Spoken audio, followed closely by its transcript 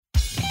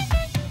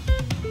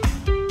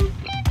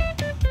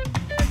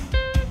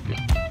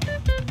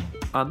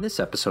On this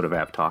episode of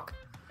AvTalk,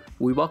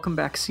 we welcome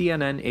back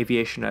CNN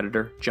aviation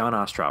editor John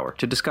Ostrower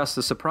to discuss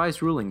the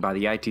surprise ruling by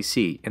the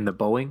ITC in the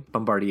Boeing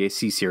Bombardier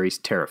C-Series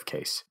tariff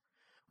case.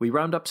 We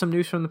round up some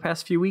news from the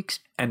past few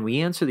weeks, and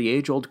we answer the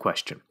age-old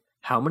question: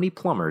 how many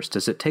plumbers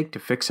does it take to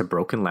fix a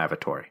broken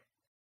lavatory?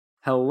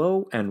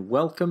 Hello and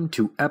welcome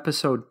to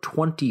episode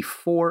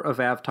 24 of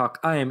AvTalk.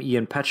 I am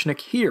Ian Petchnick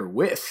here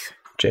with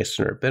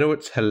Jason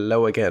Rabinowitz.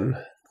 Hello again.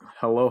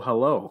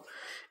 Hello.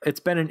 It's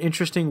been an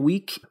interesting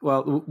week.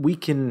 Well,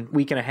 week and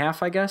a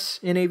half, I guess,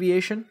 in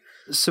aviation.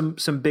 Some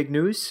big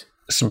news.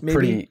 Some maybe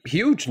pretty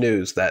huge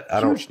news that I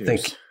don't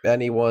think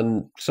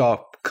anyone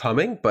saw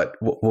coming. But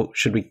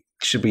should we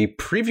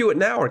preview it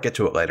now or get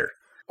to it later?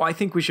 Well, I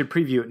think we should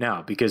preview it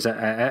now because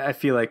I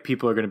feel like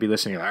people are going to be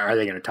listening. Are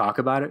they going to talk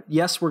about it?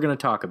 Yes, we're going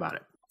to talk about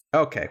it.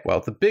 Okay, well,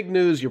 the big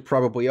news you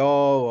probably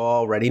all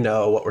already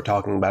know what we're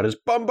talking about is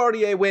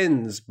Bombardier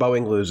wins,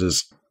 Boeing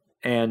loses.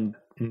 And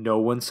no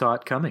one saw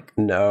it coming.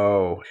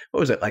 No.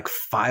 What was it, like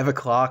 5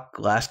 o'clock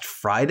last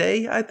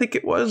Friday, I think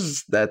it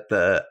was, that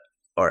the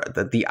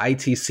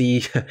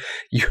ITC,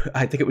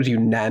 I think it was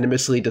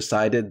unanimously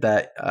decided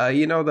that,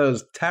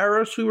 those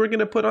tariffs we were going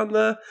to put on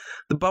the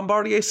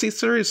Bombardier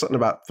C-Series, something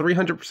about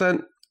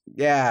 300%.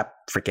 Yeah,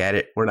 forget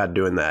it. We're not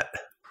doing that.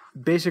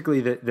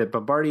 Basically, that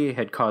Bombardier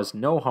had caused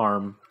no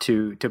harm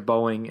to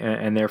Boeing,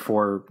 and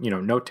therefore,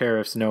 no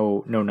tariffs,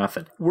 no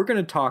nothing. We're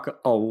going to talk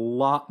a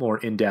lot more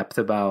in depth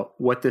about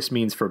what this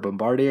means for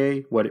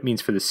Bombardier, what it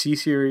means for the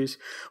C-Series,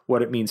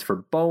 what it means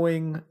for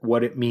Boeing,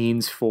 what it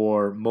means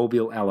for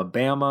Mobile,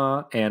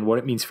 Alabama, and what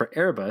it means for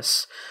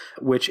Airbus,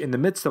 which in the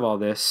midst of all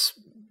this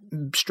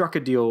struck a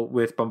deal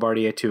with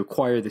Bombardier to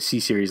acquire the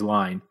C-Series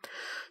line.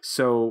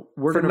 So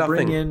we're going to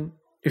bring in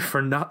I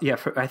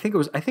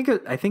think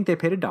they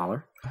paid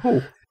 $1.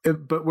 Oh.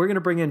 But we're going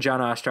to bring in John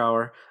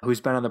Ostrower, who's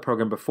been on the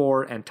program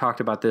before and talked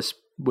about this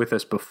with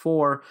us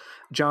before.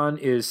 John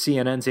is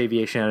CNN's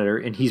aviation editor,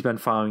 and he's been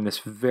following this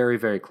very,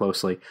 very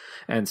closely.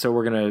 And so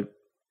we're going to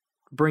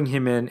bring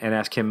him in and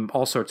ask him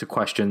all sorts of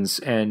questions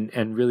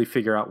and really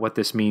figure out what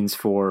this means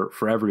for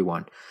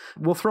everyone.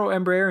 We'll throw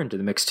Embraer into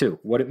the mix too,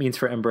 what it means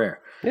for Embraer.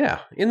 Yeah.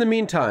 In the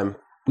meantime,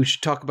 we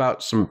should talk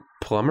about some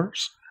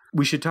plumbers.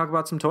 We should talk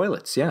about some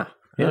toilets, yeah.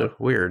 Yeah,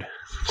 weird.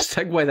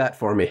 Segue that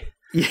for me.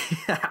 Yeah,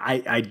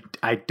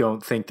 I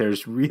don't think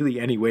there's really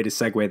any way to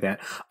segue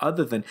that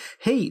other than,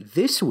 hey,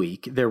 this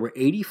week there were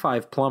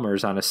 85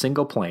 plumbers on a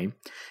single plane,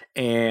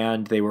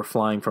 and they were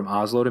flying from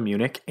Oslo to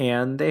Munich,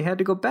 and they had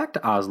to go back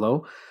to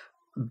Oslo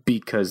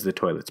because the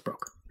toilets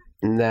broke.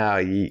 No,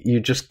 you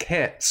just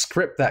can't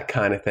script that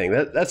kind of thing.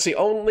 That's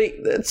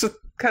the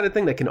kind of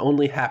thing that can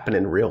only happen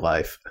in real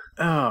life.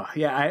 Oh,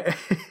 yeah.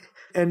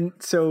 And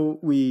so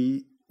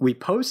we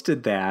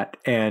posted that,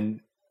 and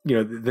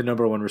the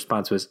number one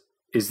response was,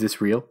 "Is this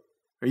real?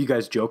 Are you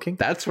guys joking?"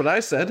 That's what I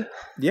said.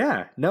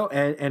 Yeah, no,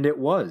 and it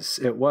was.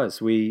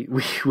 We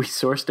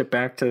sourced it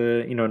back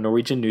to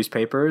Norwegian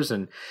newspapers,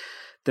 and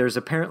there's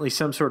apparently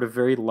some sort of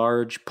very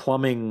large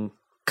plumbing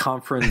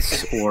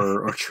conference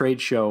or trade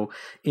show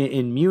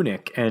in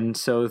Munich, and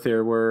so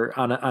there were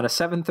on a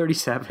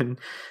 737,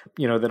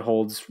 that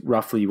holds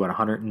roughly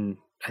 100 and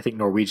I think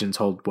Norwegians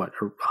hold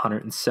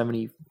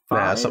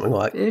 175, something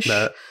like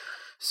that.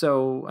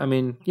 So, I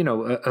mean,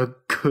 a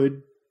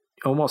good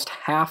almost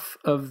half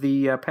of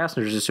the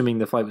passengers, assuming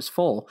the flight was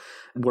full,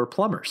 were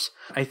plumbers.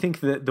 I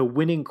think that the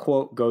winning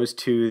quote goes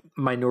to,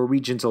 my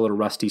Norwegian's a little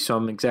rusty, so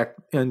I'm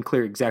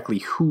unclear exactly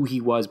who he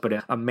was, but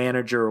a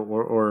manager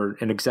or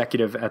an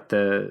executive at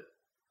the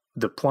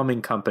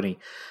plumbing company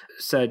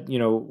said,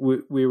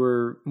 we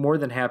were more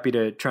than happy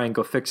to try and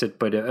go fix it,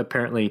 but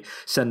apparently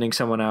sending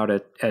someone out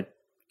at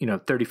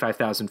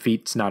 35,000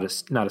 feet is not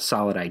a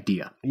solid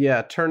idea. Yeah,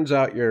 it turns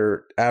out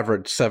your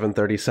average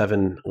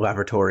 737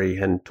 lavatory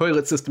and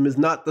toilet system is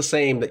not the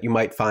same that you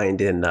might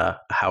find in a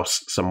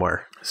house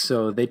somewhere.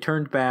 So they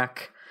turned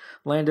back,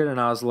 landed in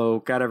Oslo,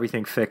 got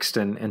everything fixed,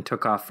 and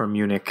took off from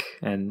Munich,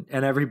 and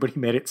everybody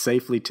made it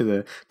safely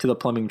to the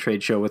plumbing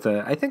trade show with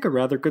I think a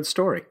rather good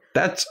story.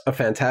 That's a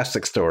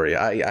fantastic story.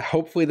 I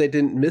hopefully they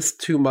didn't miss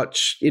too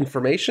much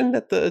information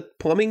at the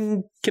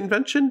plumbing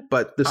convention,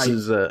 but this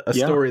is a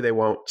story they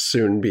won't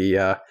soon be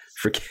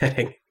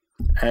forgetting.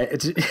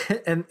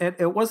 And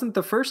it wasn't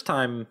the first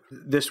time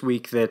this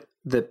week that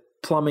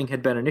plumbing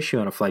had been an issue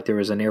on a flight. There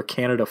was an Air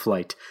Canada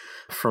flight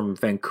from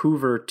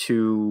Vancouver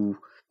to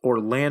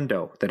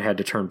Orlando that had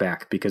to turn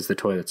back because the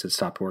toilets had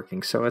stopped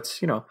working. So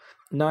it's,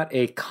 not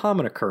a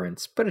common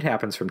occurrence, but it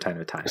happens from time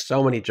to time.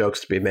 So many jokes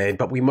to be made,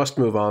 but we must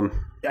move on.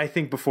 I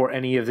think before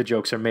any of the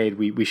jokes are made,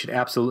 we should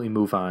absolutely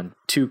move on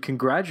to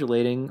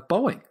congratulating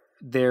Boeing,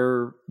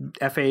 their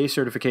FAA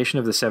certification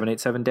of the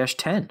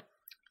 787-10.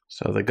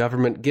 So the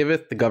government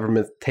giveth, the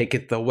government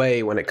taketh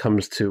away when it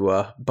comes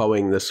to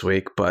Boeing this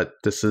week. But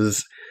this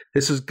is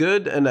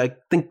good, and I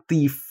think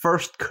the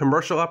first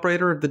commercial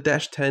operator of the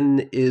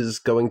 -10 is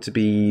going to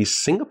be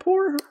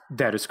Singapore.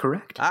 That is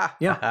correct.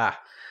 Yeah.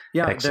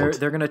 Excellent.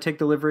 They're going to take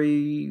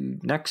delivery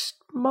next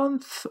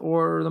month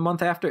or the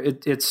month after.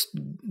 It's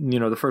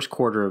the first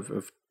quarter of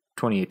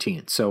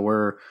 2018. So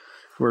we're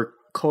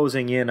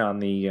closing in on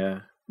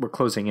the we're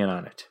closing in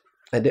on it.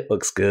 And it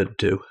looks good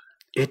too.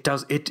 It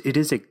does. It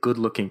is a good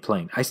looking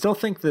plane. I still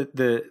think that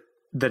the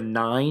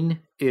 9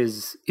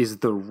 is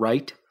the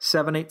right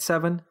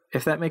 787,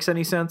 if that makes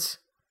any sense.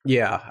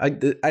 Yeah,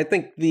 I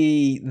think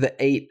the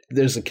 8,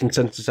 there's a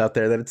consensus out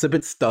there that it's a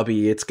bit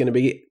stubby. It's going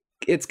to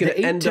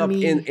end up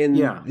in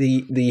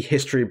the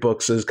history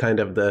books as kind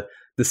of the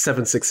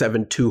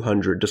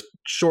 767-200, just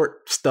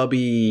short,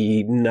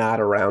 stubby, not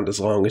around as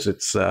long as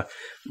its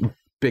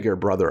bigger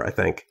brother, I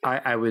think.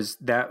 That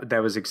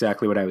was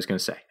exactly what I was going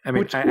to say. I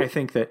mean, I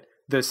think that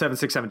the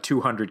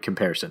 767-200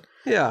 comparison.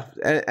 Yeah,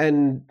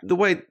 and the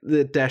way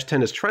the Dash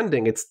 10 is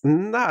trending, it's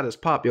not as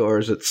popular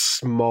as its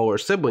smaller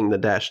sibling, the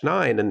Dash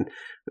 9, and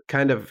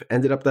kind of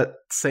ended up that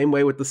same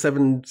way with the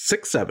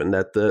 767,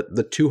 that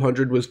the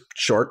 200 was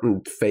short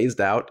and phased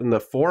out, and the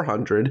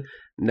 400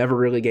 never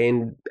really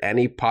gained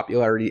any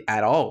popularity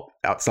at all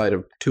outside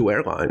of 2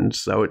 airlines.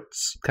 So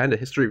it's kind of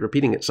history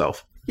repeating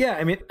itself. Yeah,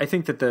 I mean, I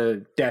think that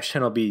the Dash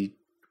 10 will be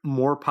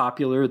more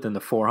popular than the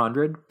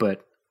 400,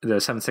 but the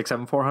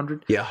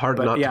 767-400. Yeah, hard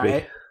not to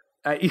be.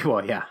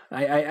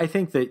 I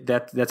think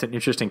that's an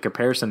interesting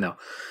comparison though,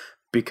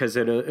 because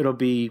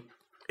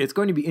it's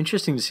going to be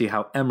interesting to see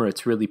how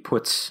Emirates really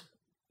puts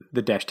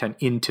the Dash 10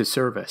 into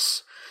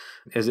service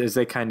as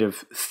they kind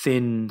of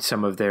thin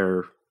some of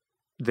their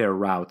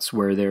routes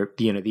where the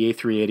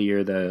A380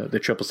 or the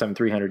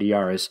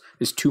 777-300ER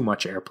is too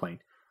much airplane.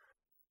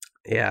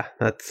 Yeah,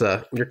 that's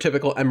your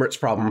typical Emirates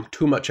problem,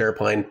 too much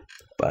airplane,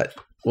 but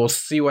we'll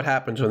see what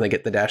happens when they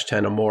get the Dash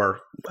 10 a more,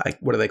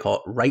 what do they call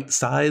it,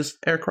 right-sized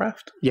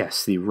aircraft?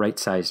 Yes, the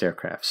right-sized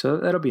aircraft. So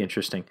that'll be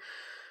interesting.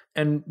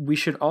 And we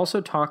should also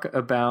talk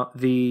about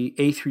the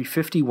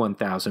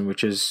A350-1000,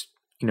 which is,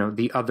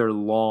 the other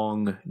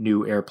long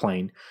new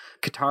airplane.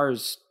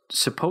 Qatar's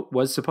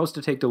was supposed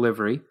to take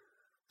delivery.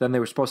 Then they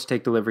were supposed to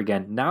take delivery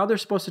again. Now they're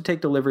supposed to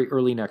take delivery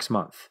early next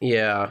month.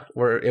 Yeah,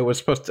 where it was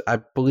supposed to, I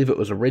believe it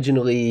was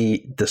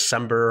originally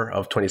December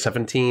of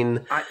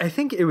 2017. I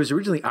think it was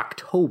originally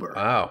October.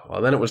 Oh,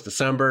 well, then it was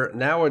December.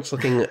 Now it's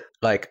looking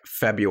like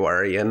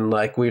February. And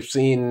like we've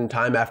seen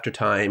time after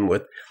time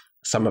with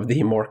some of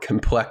the more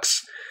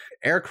complex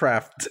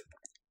aircraft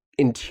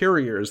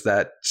interiors,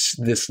 that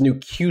this new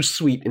Q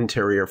Suite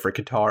interior for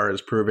Qatar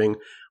is proving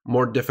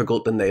more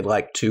difficult than they'd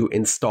like to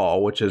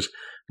install, which is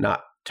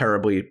not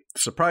terribly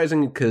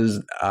surprising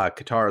because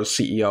Qatar's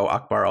CEO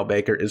Akbar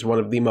Al-Baker is one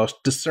of the most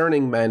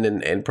discerning men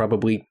in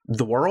probably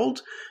the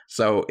world.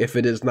 So if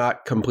it is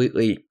not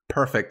completely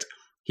perfect,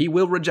 he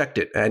will reject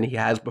it, and he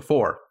has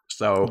before.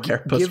 So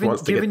Airbus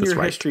wants to get this right. Given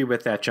your history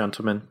with that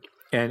gentleman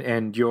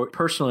and your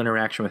personal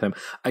interaction with him,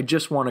 I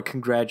just want to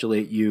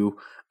congratulate you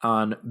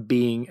on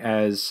being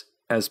as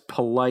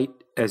polite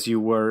as you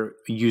were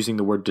using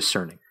the word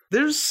discerning.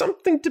 There's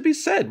something to be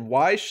said.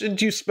 Why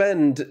should you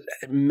spend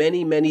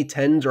many, many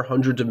tens or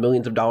hundreds of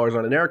millions of dollars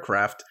on an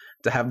aircraft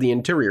to have the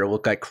interior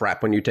look like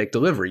crap when you take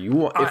delivery?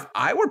 If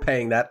I were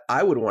paying that,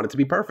 I would want it to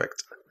be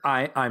perfect.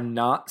 I'm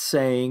not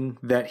saying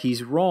that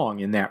he's wrong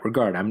in that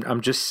regard.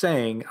 I'm just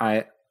saying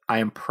I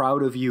am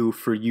proud of you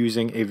for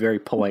using a very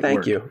polite word.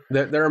 Thank you.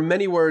 There are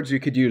many words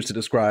you could use to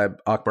describe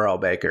Akbar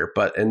Al-Baker,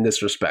 but in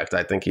this respect,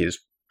 I think he's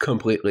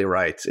completely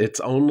right. It's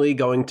only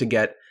going to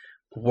get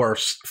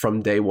worse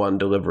from day one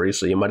delivery,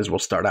 so you might as well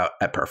start out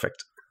at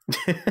perfect.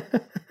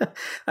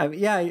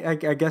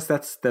 I guess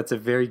that's a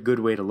very good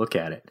way to look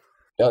at it.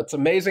 It's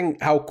amazing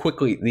how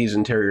quickly these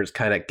interiors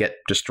kind of get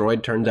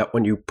destroyed. Turns out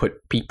when you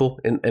put people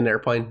in an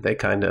airplane, they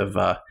kind of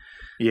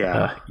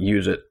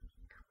use it.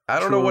 I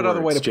don't know what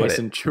other way to put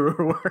it.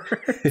 Truer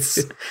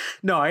words.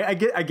 No, I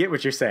get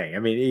what you're saying. I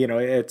mean,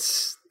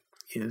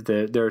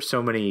 there are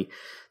so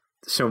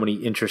many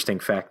interesting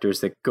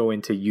factors that go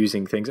into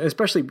using things,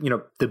 especially,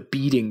 the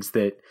beatings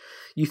that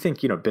you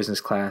think,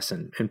 business class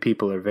and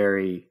people are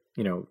very,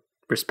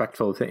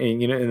 respectful of,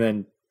 and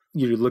then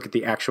you look at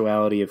the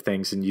actuality of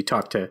things and you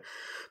talk to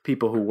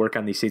people who work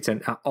on these seats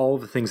and all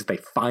the things that they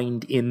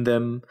find in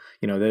them,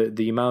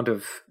 the amount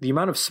of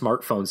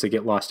smartphones that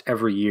get lost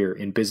every year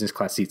in business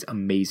class seats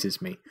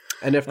amazes me.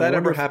 And if that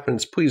ever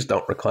happens, please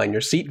don't recline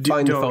your seat.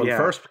 Find the phone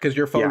first, because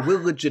your phone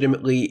will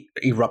legitimately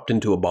erupt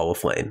into a ball of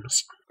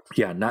flames.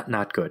 Yeah,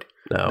 not good.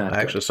 No,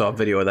 I actually saw a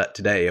video of that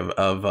today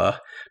of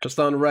just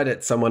on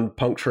Reddit, someone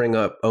puncturing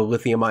a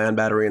lithium-ion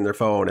battery in their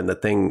phone, and the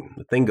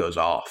thing goes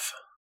off.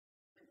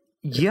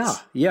 Yeah.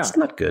 It's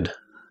not good.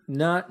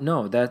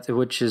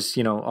 Which is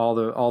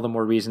all the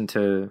more reason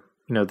to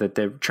that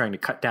they're trying to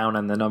cut down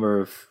on the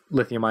number of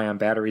lithium-ion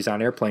batteries on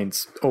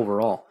airplanes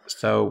overall.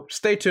 So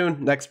stay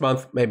tuned. Next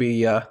month,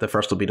 maybe the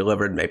first will be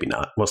delivered. Maybe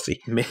not. We'll see.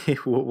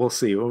 We'll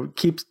see.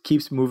 It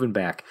keeps moving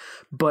back.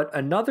 But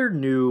another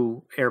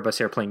new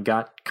Airbus airplane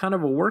got kind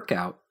of a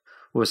workout.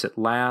 Was it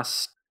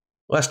last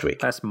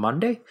week? Last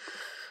Monday?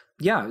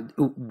 Yeah.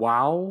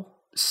 WOW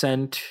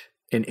sent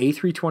an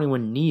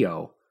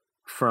A321neo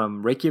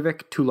from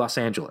Reykjavik to Los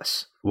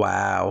Angeles.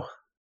 Wow.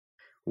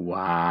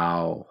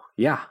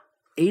 Yeah.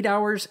 8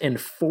 hours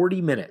and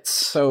 40 minutes.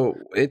 So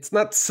it's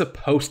not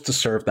supposed to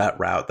serve that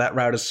route. That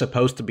route is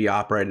supposed to be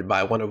operated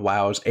by one of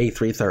WoW's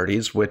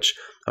A330s, which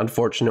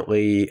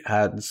unfortunately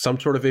had some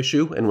sort of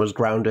issue and was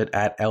grounded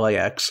at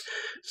LAX.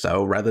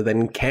 So rather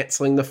than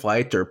canceling the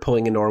flight or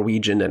pulling a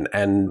Norwegian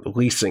and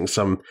leasing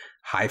some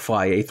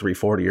high-fly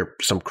A340 or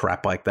some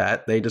crap like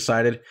that, they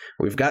decided,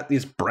 we've got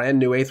these brand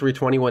new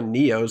A321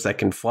 Neos that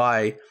can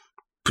fly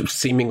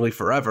seemingly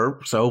forever,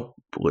 so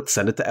let's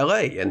send it to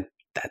LA. And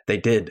that they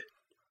did.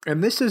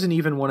 And this isn't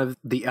even one of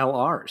the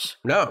LRs.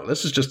 No,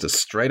 this is just a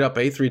straight-up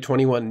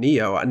A321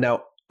 Neo.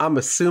 Now, I'm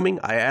assuming,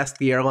 I asked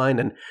the airline,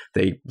 and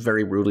they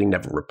very rudely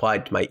never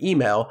replied to my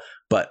email,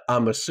 but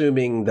I'm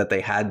assuming that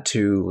they had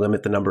to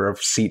limit the number of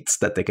seats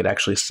that they could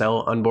actually sell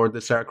on board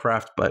this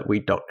aircraft, but we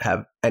don't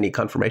have any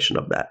confirmation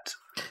of that.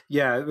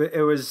 Yeah,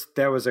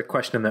 that was a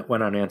question that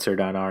went unanswered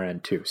on our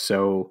end too.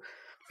 So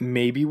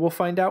maybe we'll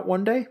find out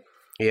one day.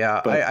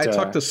 Yeah, But, I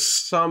talked to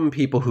some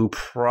people who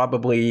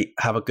probably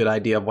have a good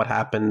idea of what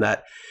happened,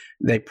 that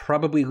they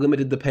probably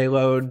limited the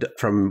payload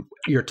from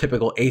your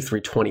typical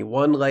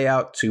A321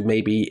 layout to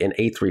maybe an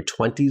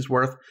A320's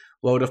worth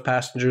load of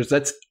passengers.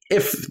 That's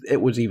if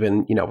it was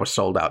even, a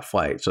sold out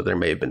flight. So there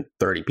may have been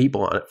 30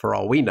 people on it for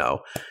all we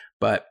know.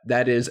 But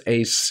that is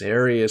a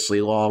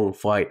seriously long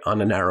flight on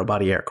a narrow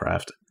body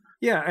aircraft.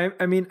 Yeah,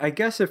 I mean, I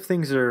guess if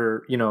things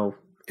are,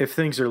 if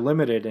things are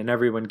limited and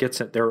everyone gets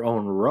at their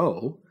own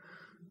row,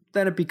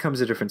 then it becomes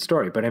a different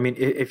story. But I mean,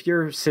 if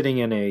you're sitting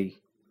in a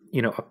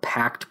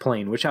packed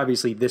plane, which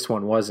obviously this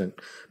one wasn't,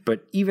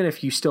 but even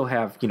if you still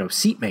have,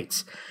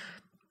 seatmates,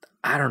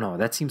 I don't know,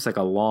 that seems like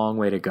a long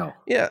way to go.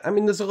 Yeah, I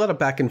mean, there's a lot of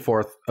back and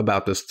forth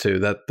about this too,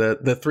 that the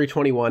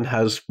 321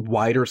 has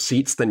wider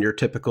seats than your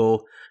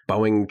typical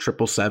Boeing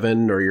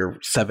 777 or your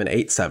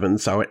 787,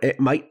 so it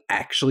might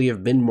actually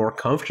have been more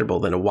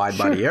comfortable than a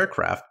wide-body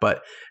aircraft,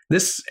 but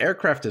this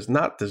aircraft is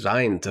not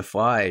designed to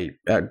fly,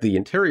 the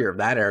interior of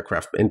that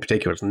aircraft in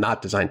particular is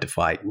not designed to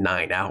fly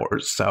 9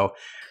 hours, so...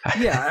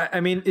 Yeah,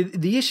 I mean,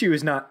 the issue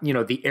is not,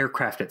 the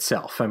aircraft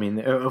itself. I mean,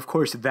 of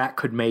course, that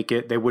could make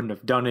it. They wouldn't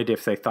have done it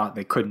if they thought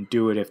they couldn't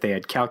do it. If they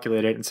had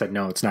calculated it and said,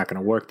 no, it's not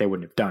going to work, they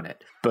wouldn't have done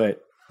it.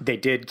 But they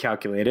did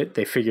calculate it.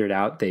 They figured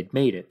out they'd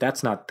made it.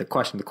 That's not the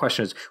question. The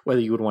question is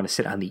whether you would want to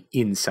sit on the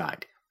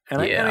inside.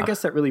 And I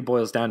guess that really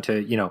boils down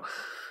to,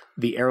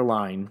 the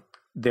airline,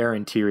 their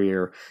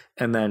interior,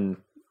 and then,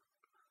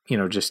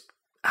 just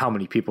how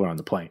many people are on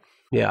the plane.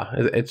 Yeah,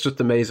 it's just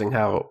amazing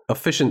how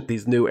efficient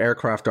these new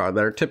aircraft are.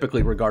 They're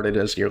typically regarded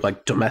as your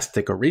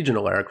domestic or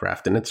regional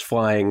aircraft, and it's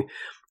flying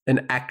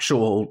an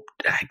actual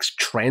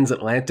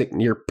transatlantic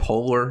near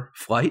polar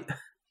flight.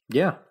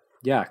 Yeah,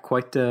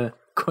 quite the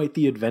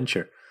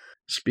adventure.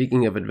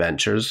 Speaking of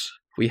adventures,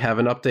 we have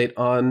an update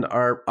on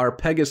our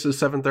Pegasus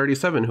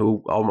 737,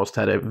 who almost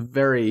had a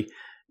very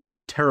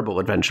terrible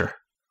adventure.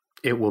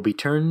 It will be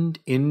turned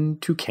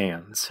into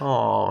cans.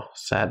 Oh,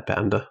 sad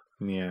panda.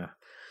 Yeah.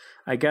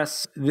 I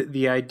guess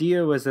the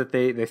idea was that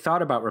they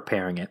thought about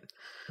repairing it.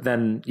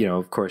 Then,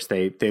 of course,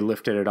 they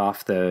lifted it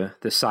off the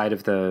side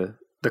of the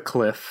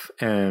cliff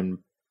and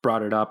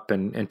brought it up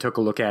and took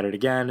a look at it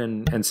again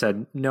and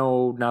said,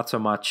 no, not so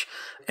much.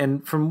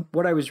 And from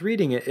what I was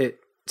reading, it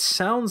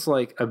sounds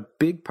like a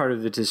big part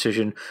of the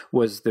decision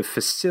was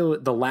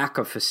the lack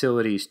of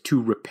facilities to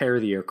repair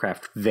the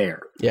aircraft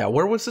there. Yeah,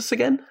 where was this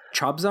again?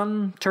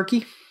 Trabzon,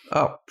 Turkey.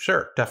 Oh,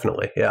 sure,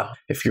 definitely, yeah.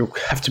 If you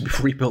have to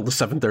rebuild the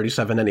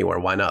 737 anywhere,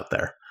 why not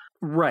there?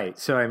 Right.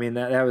 So, I mean,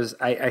 that was,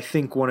 I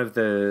think, one of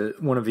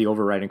the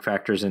overriding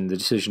factors in the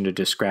decision to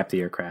just scrap the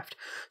aircraft.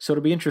 So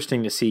it'll be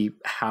interesting to see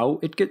how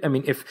it gets. I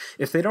mean,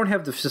 if they don't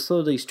have the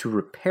facilities to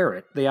repair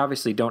it, they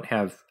obviously don't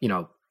have,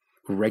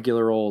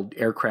 regular old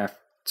aircraft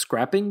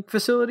scrapping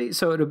facilities.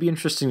 So it'll be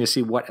interesting to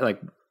see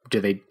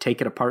do they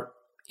take it apart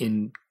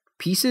in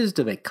pieces?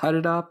 Do they cut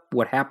it up?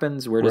 What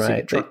happens? Where does it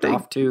get trucked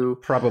off to?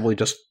 Probably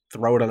just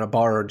throw it on a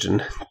barge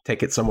and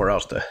take it somewhere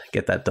else to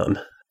get that done.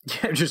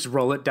 Yeah, just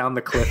roll it down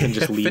the cliff and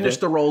just leave Finish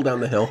the roll down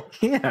the hill.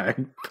 Yeah,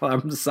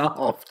 problem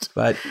solved.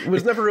 But it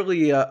was never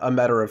really a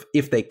matter of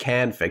if they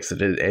can fix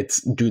it.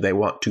 It's do they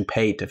want to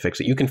pay to fix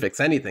it? You can fix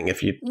anything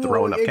if you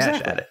throw enough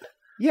cash at it.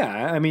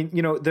 Yeah, I mean,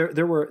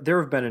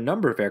 there have been a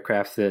number of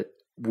aircraft that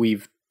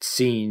we've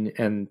seen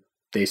and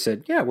they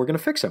said, yeah, we're going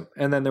to fix them.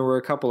 And then there were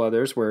a couple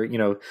others where,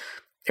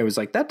 it was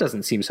like, that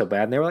doesn't seem so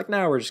bad. And they were like,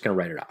 no, we're just going to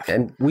write it off.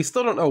 And we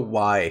still don't know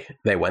why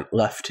they went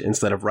left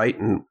instead of right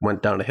and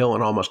went down a hill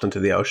and almost into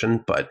the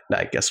ocean. But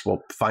I guess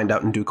we'll find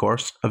out in due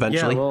course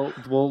eventually. Yeah,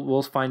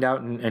 we'll find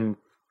out and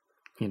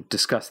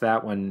discuss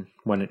that when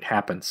it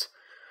happens.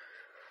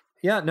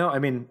 Yeah, no, I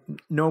mean,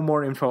 no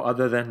more info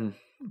other than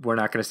we're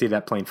not going to see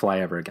that plane fly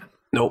ever again.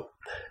 Nope.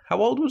 How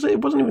old was it?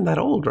 It wasn't even that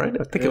old, right?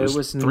 I think it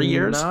was 3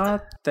 years.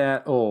 Not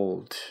that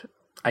old.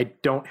 I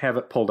don't have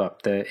it pulled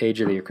up, the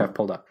age of the aircraft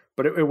pulled up.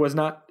 But it was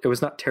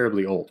not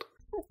terribly old.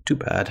 Too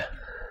bad.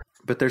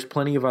 But there's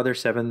plenty of other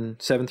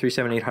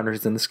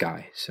 737-800s in the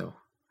sky, so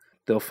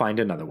they'll find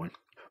another one.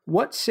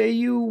 What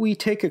say we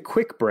take a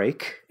quick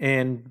break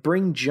and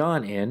bring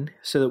John in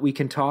so that we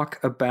can talk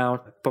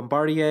about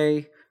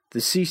Bombardier, The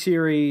C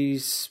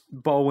Series,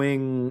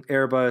 Boeing,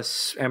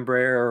 Airbus,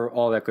 Embraer,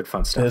 all that good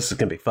fun stuff. This is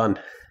going to be fun.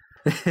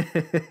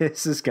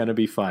 This is going to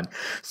be fun.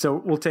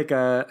 So we'll take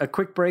a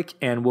quick break,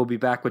 and we'll be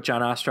back with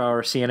John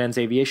Ostrower, CNN's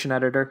aviation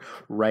editor,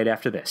 right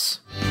after this.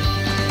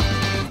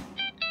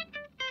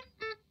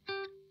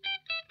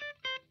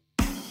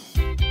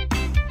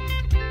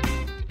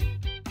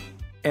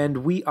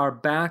 And we are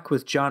back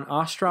with John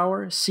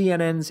Ostrower,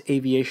 CNN's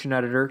aviation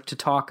editor, to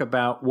talk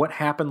about what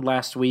happened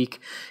last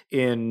week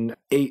in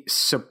a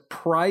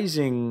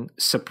surprising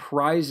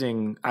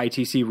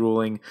ITC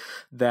ruling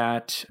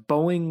that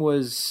Boeing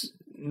was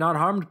not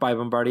harmed by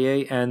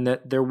Bombardier and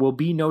that there will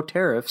be no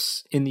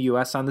tariffs in the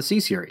U.S. on the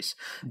C-Series.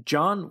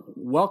 John,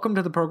 welcome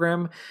to the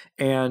program.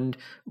 And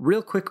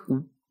real quick,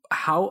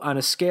 how on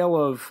a scale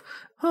of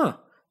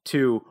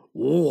to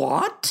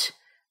what?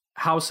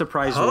 How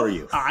surprised were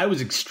you? I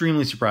was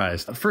extremely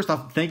surprised. First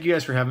off, thank you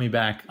guys for having me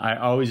back. I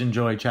always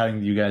enjoy chatting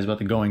with you guys about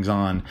the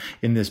goings-on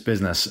in this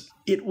business.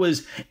 It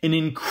was an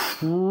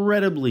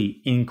incredibly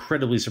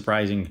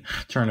surprising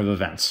turn of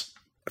events.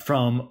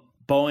 From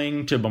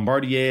Boeing to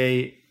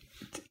Bombardier,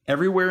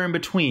 everywhere in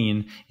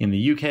between, in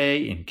the UK,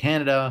 in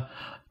Canada,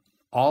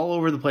 all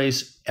over the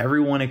place,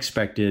 everyone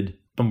expected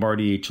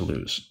Bombardier to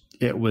lose.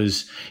 It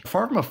was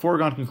far from a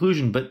foregone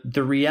conclusion, but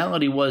the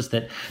reality was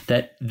that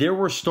there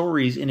were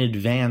stories in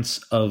advance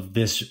of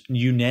this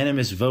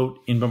unanimous vote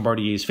in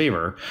Bombardier's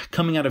favor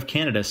coming out of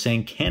Canada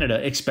saying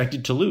Canada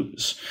expected to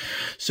lose.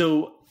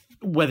 So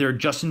whether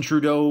Justin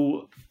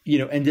Trudeau,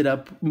 ended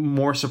up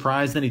more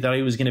surprised than he thought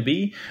he was going to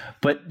be,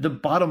 but the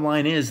bottom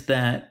line is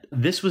that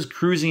this was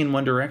cruising in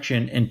one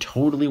direction and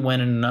totally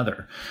went in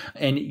another.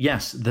 And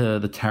yes,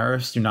 the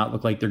tariffs do not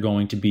look like they're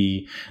going to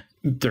be.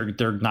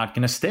 They're not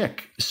going to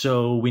stick.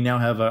 So we now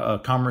have a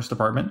Commerce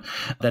Department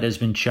that has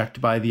been checked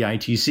by the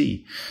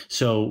ITC.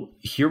 So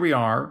here we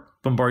are.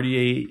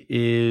 Bombardier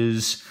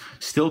is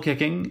still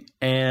kicking,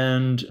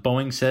 and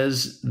Boeing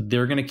says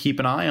they're going to keep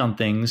an eye on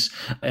things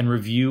and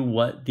review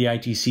what the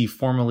ITC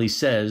formally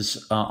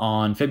says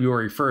on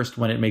February 1st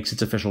when it makes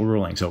its official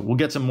ruling. So we'll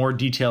get some more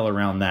detail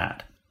around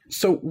that.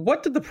 So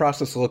what did the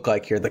process look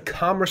like here? The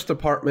Commerce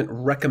Department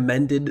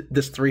recommended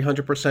this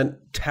 300%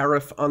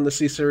 tariff on the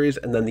C-Series,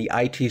 and then the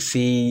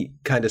ITC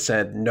kind of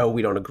said, no,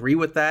 we don't agree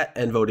with that,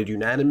 and voted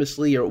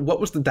unanimously? Or what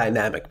was the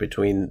dynamic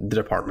between the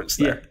departments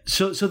there?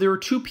 Yeah. So there were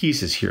two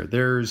pieces here.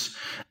 There's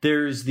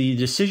the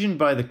decision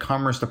by the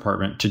Commerce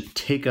Department to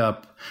take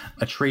up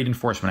a trade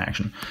enforcement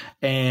action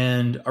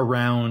and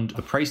around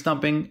the price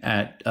dumping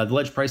at the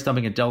alleged price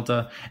dumping at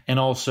Delta, and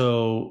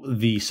also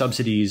the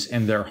subsidies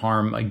and their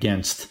harm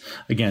against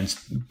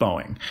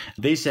Boeing.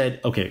 They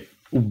said, okay,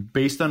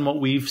 based on what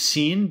we've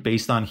seen,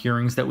 based on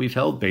hearings that we've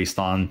held, based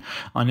on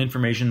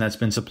information that's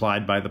been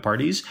supplied by the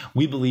parties,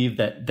 we believe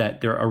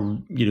that there are,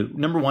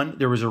 number one,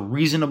 there was a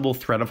reasonable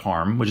threat of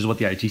harm, which is what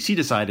the ITC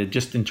decided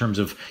just in terms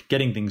of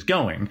getting things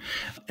going.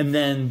 And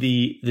then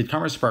the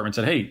Commerce Department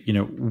said, hey,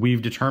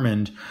 we've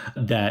determined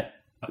that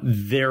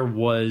there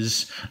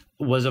was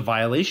a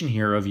violation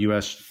here of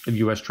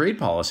U.S. trade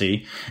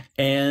policy,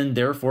 and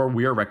therefore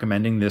we are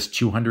recommending this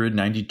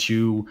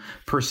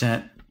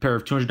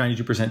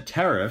 292%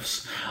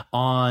 tariffs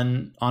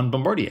on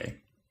Bombardier.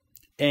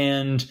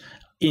 And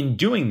in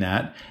doing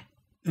that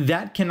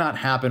cannot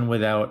happen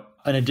without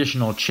an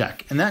additional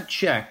check. And that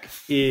check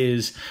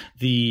is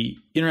the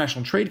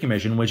International Trade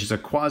Commission, which is a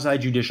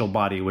quasi-judicial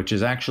body, which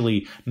is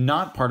actually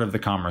not part of the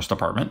Commerce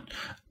Department.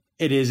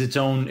 It is its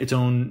own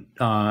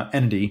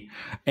entity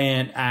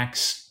and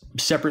acts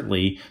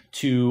separately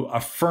to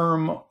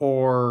affirm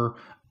or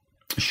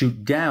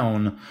shoot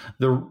down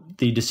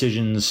the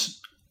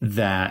decisions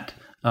that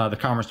the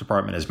Commerce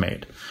Department has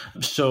made.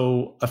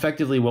 So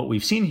effectively what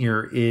we've seen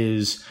here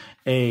is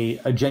a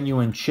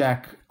genuine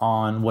check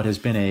on what has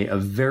been a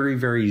very,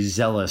 very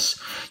zealous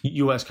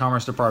U.S.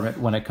 Commerce Department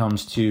when it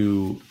comes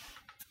to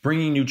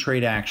bringing new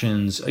trade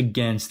actions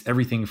against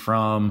everything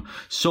from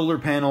solar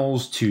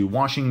panels to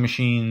washing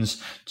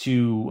machines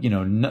to,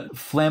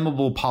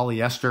 flammable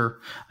polyester.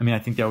 I mean, I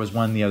think there was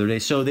one the other day.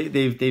 So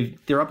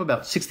they're up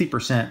about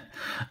 60%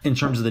 in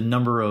terms of the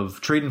number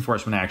of trade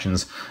enforcement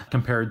actions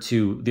compared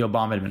to the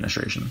Obama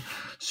administration.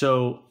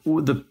 So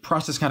the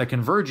process kind of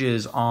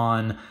converges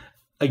on,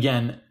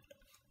 again,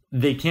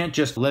 they can't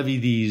just levy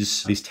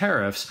these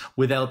tariffs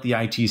without the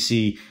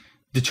ITC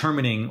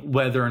determining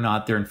whether or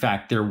not there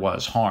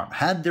was harm.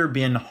 Had there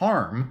been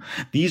harm,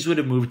 these would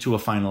have moved to a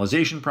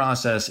finalization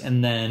process,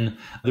 and then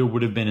there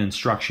would have been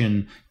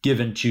instruction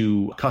given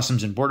to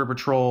Customs and Border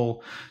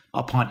Patrol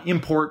upon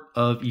import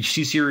of each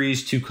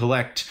C-Series to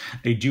collect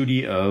a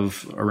duty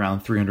of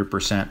around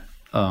 300%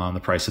 on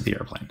the price of the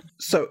airplane.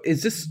 So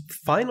is this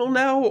final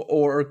now,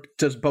 or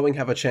does Boeing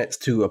have a chance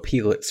to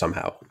appeal it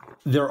somehow?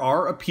 There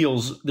are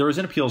appeals. There is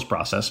an appeals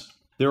process.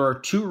 There are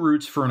two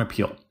routes for an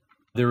appeal.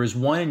 There is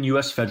one in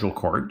U.S. federal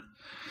court,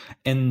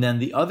 and then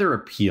the other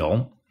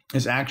appeal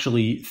is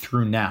actually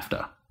through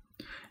NAFTA.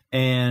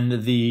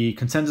 And the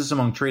consensus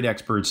among trade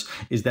experts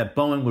is that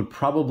Boeing would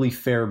probably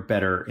fare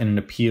better in an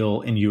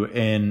appeal in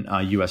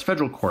U.S.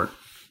 federal court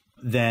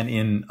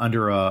than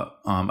under a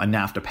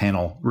NAFTA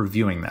panel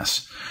reviewing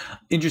this.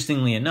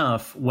 Interestingly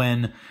enough,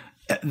 when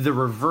the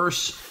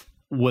reverse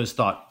was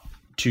thought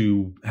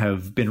to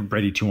have been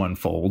ready to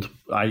unfold,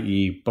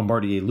 i.e.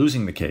 Bombardier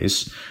losing the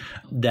case,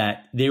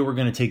 that they were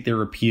going to take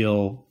their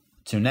appeal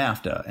to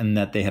NAFTA and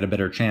that they had a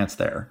better chance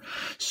there.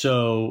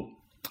 So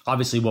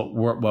obviously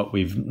what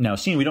we've now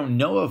seen, we don't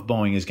know if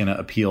Boeing is going to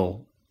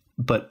appeal,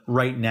 but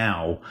right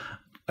now,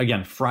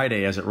 again,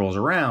 Friday as it rolls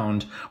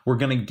around, we're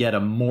going to get a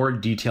more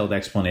detailed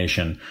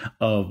explanation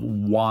of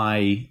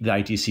why the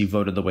ITC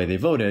voted the way they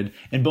voted.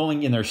 And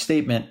Boeing, in their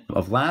statement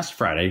of last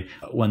Friday,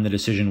 when the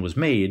decision was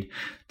made,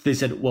 they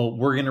said, well,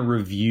 we're going to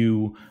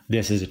review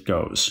this as it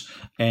goes.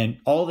 And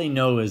all they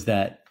know is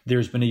that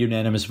there's been a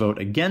unanimous vote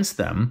against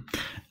them.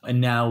 And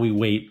now we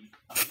wait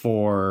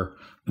for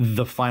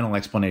the final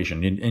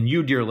explanation. And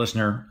you, dear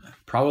listener,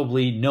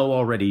 probably know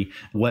already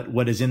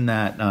what is in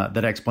that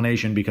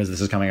explanation, because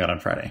this is coming out on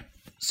Friday.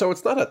 So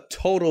it's not a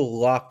total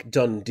lock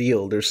done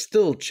deal. There's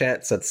still a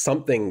chance that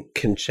something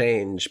can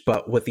change,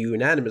 but with a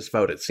unanimous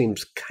vote, it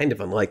seems kind of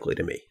unlikely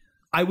to me.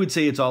 I would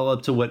say it's all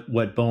up to what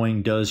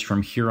Boeing does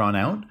from here on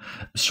out.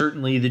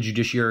 Certainly, the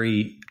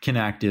judiciary can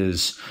act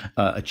as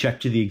a check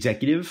to the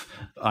executive,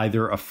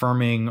 either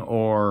affirming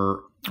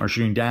or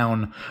shooting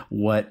down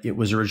what it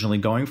was originally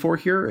going for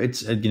here.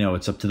 It's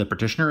it's up to the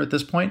petitioner at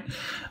this point.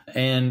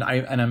 And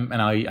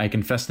I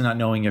confess to not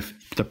knowing if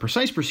the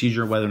precise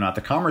procedure, whether or not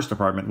the Commerce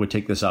Department would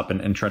take this up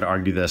and try to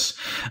argue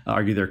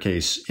their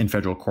case in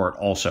federal court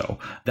also.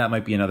 That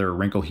might be another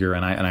wrinkle here,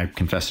 and I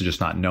confess to just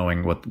not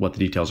knowing what the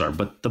details are.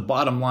 But the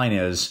bottom line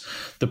is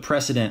the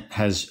precedent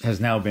has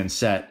now been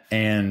set,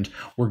 and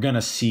we're going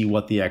to see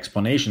what the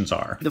explanations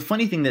are. The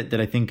funny thing that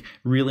I think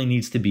really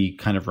needs to be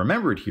kind of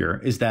remembered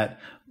here is that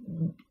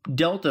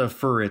Delta,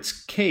 for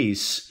its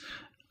case,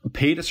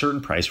 paid a certain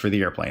price for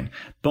the airplane.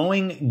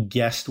 Boeing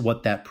guessed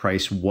what that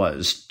price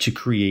was to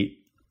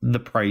create the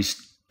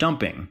price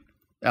dumping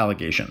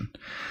allegation.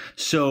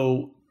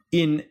 So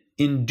in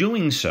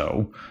doing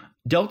so,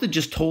 Delta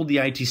just told the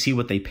ITC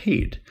what they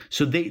paid.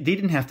 So they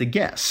didn't have to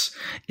guess.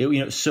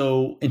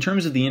 So in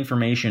terms of the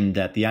information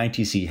that the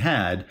ITC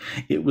had,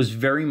 it was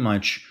very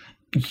much,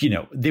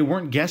 they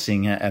weren't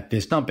guessing at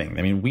this dumping.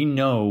 I mean, we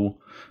know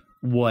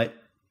what.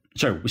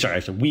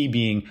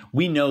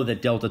 We know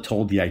that Delta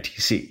told the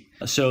ITC.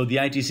 So the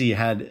ITC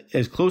had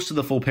as close to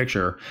the full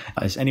picture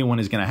as anyone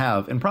is going to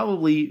have, and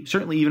probably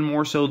certainly even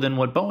more so than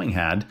what Boeing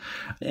had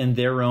in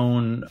their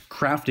own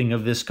crafting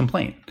of this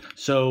complaint.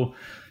 So,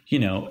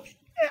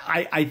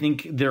 I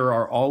think there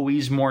are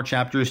always more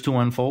chapters to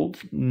unfold.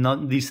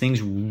 None of these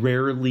things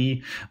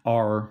rarely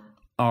are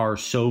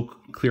so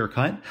clear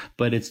cut,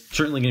 but it's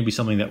certainly going to be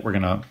something that we're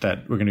going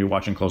to be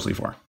watching closely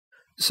for.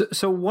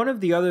 So one of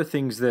the other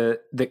things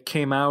that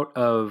came out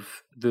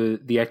of the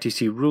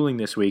ITC ruling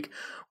this week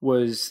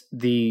was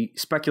the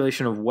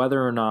speculation of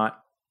whether or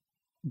not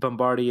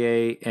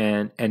Bombardier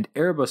and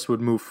Airbus would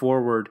move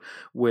forward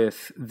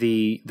with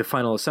the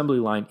final assembly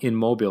line in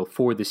Mobile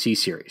for the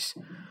C-Series.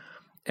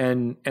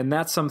 And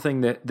that's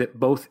something that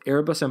both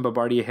Airbus and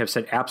Bombardier have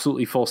said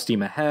absolutely full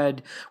steam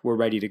ahead. We're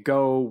ready to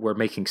go. We're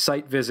making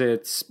site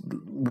visits.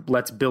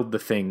 Let's build the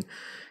thing.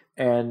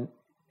 And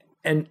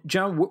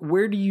John,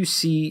 where do you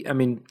see, I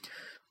mean,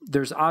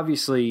 there's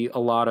obviously a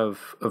lot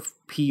of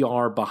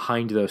PR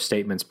behind those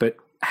statements, but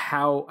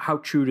how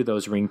true do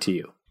those ring to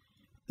you?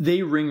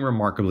 They ring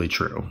remarkably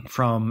true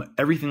from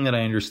everything that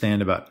I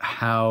understand about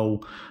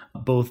how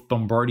both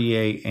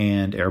Bombardier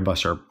and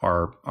Airbus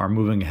are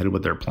moving ahead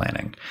with their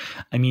planning.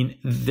 I mean,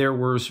 there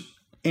was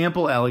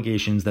ample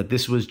allegations that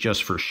this was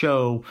just for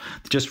show,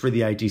 just for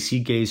the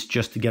ITC case,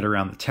 just to get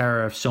around the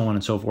tariff, so on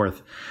and so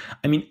forth.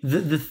 I mean,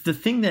 the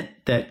thing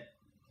that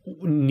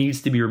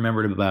needs to be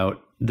remembered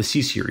about the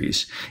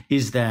C-Series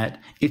is that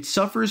it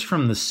suffers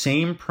from the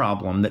same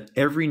problem that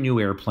every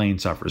new airplane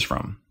suffers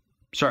from.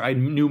 A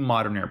new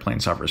modern airplane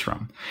suffers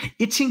from.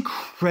 It's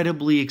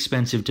incredibly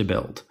expensive to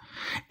build.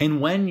 And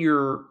when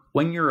you're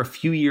a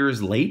few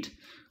years late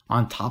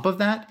on top of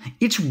that,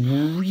 it's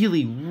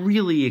really,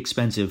 really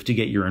expensive to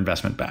get your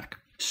investment back.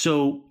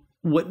 So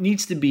what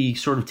needs to be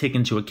sort of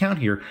taken into account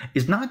here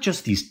is not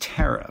just these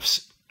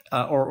tariffs,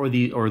 or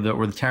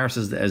the tariffs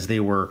as they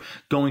were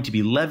going to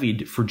be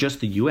levied for just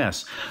the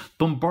U.S.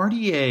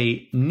 Bombardier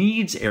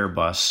needs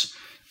Airbus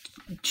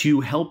to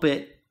help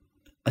it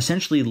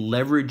essentially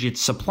leverage its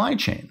supply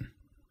chain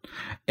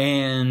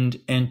and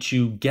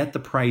to get the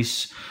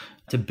price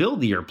to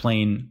build the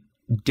airplane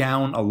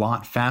down a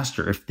lot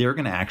faster if they're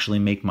going to actually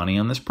make money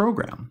on this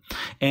program.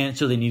 And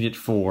so they need it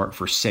for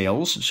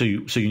sales. So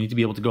you need to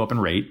be able to go up in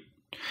rate,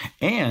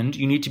 and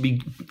you need to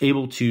be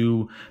able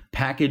to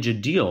package a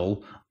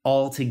deal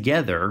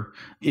altogether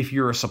if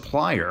you're a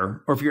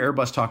supplier, or if you're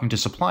Airbus talking to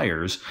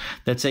suppliers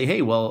that say,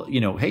 hey, well,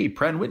 hey,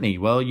 Pratt & Whitney,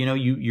 well,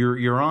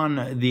 you're on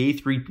the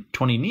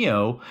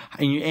A320neo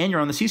and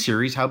you're on the C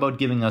series. How about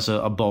giving us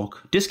a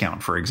bulk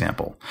discount, for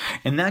example?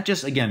 And that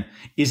just, again,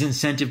 is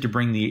incentive to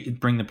bring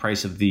the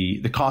price of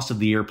the cost of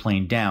the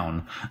airplane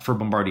down for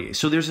Bombardier.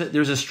 So there's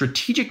a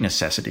strategic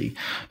necessity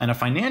and a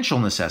financial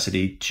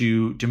necessity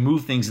to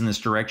move things in this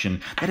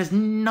direction that has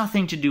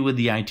nothing to do with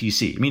the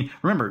ITC. I mean,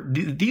 remember,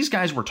 these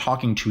guys were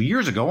talking 2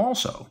 years ago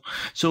also.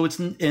 So it's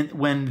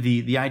when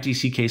the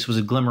ITC case was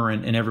a glimmer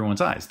in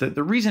everyone's eyes.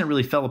 The reason it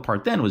really fell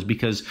apart then was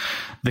because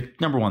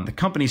number one, the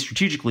company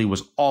strategically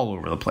was all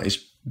over the place,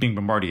 being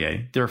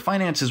Bombardier. Their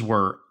finances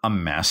were a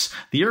mess.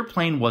 The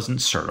airplane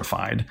wasn't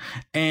certified,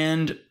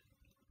 and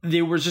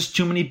there was just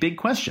too many big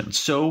questions.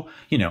 So,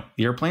 the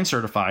airplane's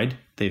certified.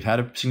 They've had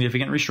a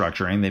significant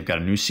restructuring. They've got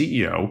a new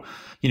CEO.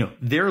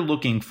 They're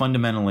looking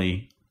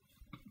fundamentally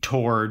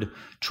toward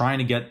trying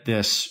to get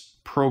this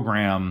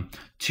program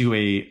to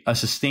a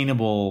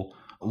sustainable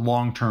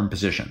long-term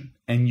position.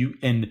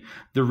 And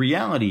the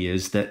reality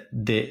is that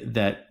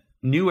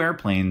new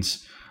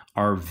airplanes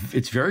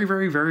it's very,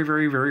 very, very,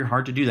 very, very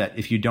hard to do that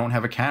if you don't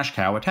have a cash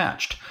cow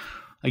attached.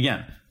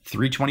 Again,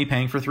 320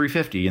 paying for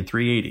 350 and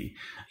 380,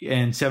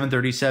 and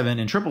 737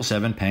 and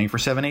 777 paying for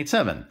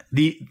 787.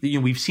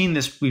 We've seen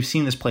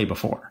this play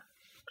before.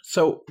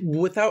 So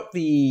without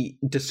the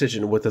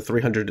decision with a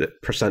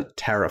 300%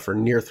 tariff or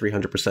near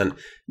 300%,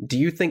 do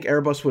you think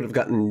Airbus would have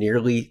gotten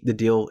nearly the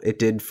deal it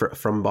did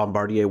from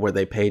Bombardier, where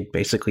they paid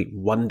basically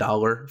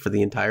 $1 for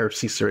the entire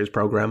C-Series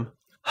program?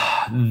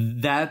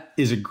 That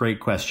is a great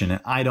question,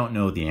 and I don't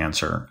know the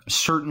answer.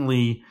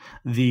 Certainly,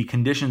 the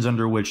conditions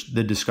under which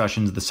the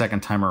discussions the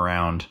second time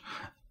around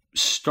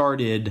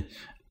started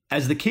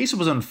as the case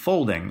was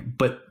unfolding,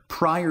 but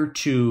prior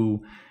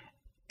to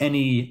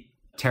any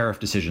tariff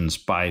decisions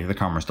by the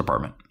Commerce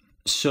Department.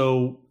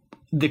 So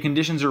the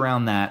conditions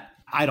around that,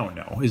 I don't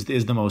know, is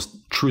the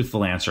most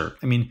truthful answer.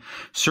 I mean,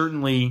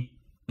 certainly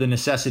the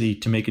necessity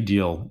to make a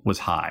deal was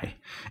high.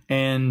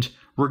 And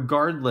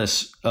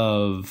regardless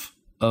of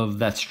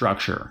that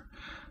structure,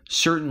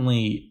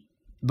 certainly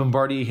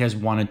Bombardier has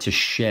wanted to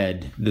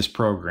shed this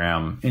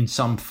program in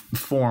some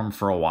form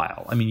for a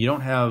while. I mean, you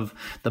don't have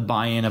the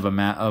buy-in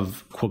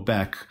of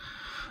Quebec,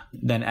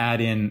 then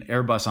add in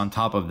Airbus on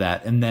top of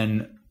that, and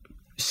then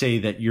say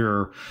that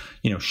you're,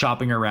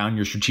 shopping around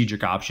your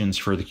strategic options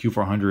for the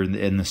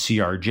Q400 and the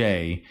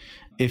CRJ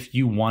if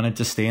you wanted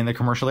to stay in the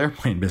commercial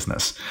airplane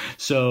business.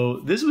 So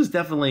this was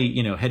definitely,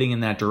 heading in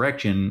that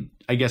direction.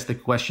 I guess the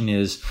question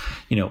is,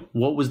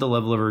 what was the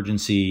level of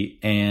urgency,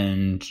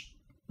 and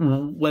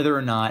whether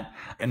or not,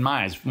 in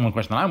my eyes, one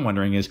question that I'm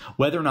wondering is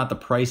whether or not the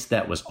price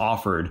that was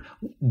offered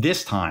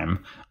this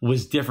time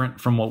was different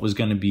from what was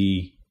going to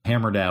be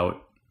hammered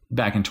out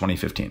back in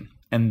 2015.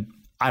 And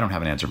I don't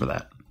have an answer for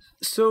that.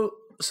 So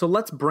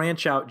let's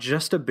branch out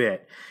just a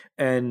bit,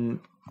 and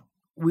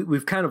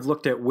we've kind of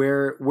looked at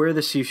where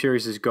the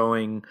C-Series is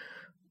going,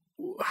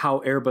 how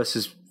Airbus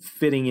is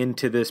fitting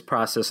into this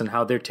process, and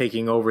how they're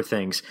taking over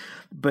things.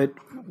 But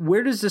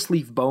where does this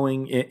leave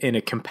Boeing in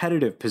a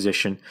competitive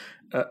position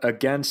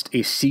against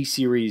a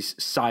C-Series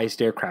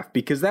sized aircraft?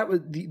 Because that was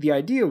the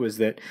idea, was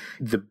that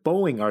the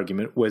Boeing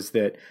argument was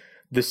that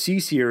the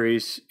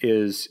C-Series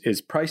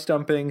is price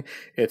dumping,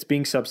 it's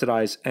being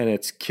subsidized, and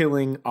it's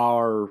killing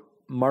our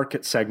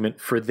market segment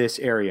for this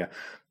area.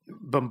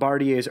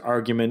 Bombardier's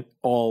argument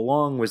all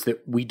along was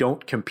that we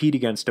don't compete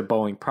against a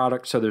Boeing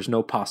product, so there's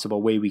no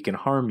possible way we can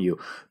harm you.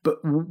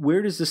 But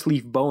where does this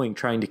leave Boeing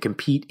trying to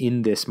compete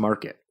in this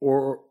market?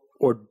 Or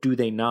do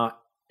they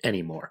not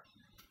anymore?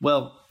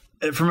 Well,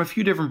 from a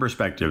few different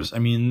perspectives. I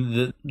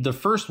mean, the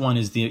first one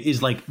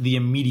is like the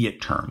immediate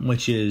term,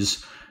 which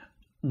is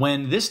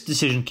when this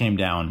decision came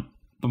down,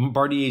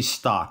 Bombardier's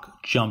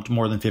stock jumped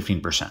more than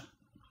 15%.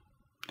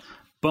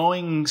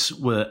 Boeing's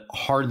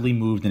hardly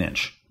moved an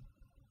inch,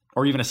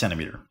 or even a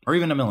centimeter, or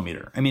even a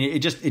millimeter. I mean, it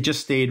just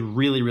stayed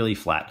really, really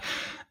flat.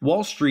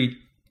 Wall Street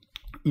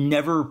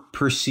never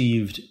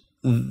perceived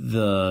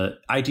the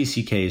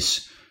ITC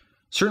case,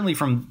 certainly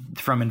from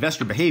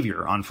investor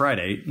behavior on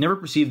Friday, never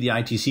perceived the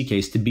ITC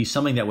case to be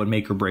something that would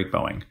make or break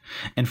Boeing.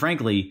 And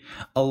frankly,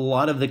 a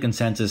lot of the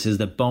consensus is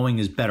that Boeing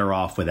is better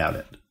off without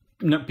it.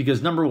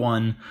 Because number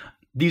one,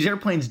 these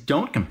airplanes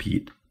don't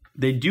compete.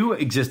 They do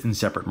exist in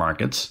separate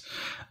markets.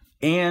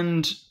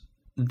 And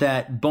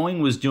that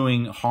Boeing was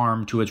doing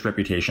harm to its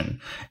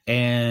reputation.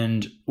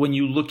 And when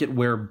you look at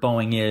where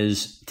Boeing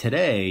is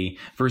today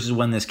versus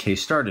when this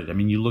case started, I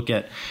mean, you look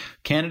at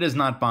Canada's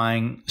not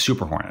buying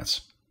Super Hornets.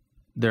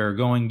 They're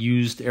going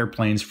used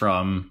airplanes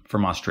from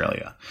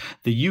Australia.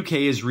 The UK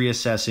is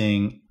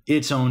reassessing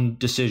its own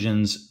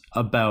decisions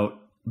about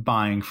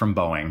buying from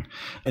Boeing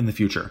in the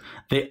future.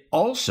 They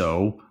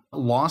also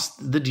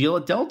lost the deal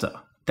at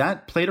Delta.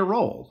 That played a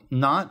role.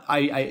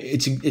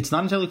 It's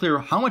not entirely clear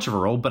how much of a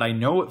role, but I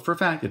know for a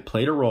fact it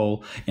played a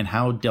role in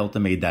how Delta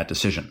made that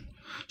decision.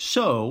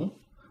 So,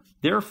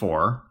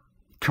 therefore,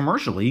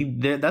 commercially,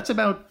 that's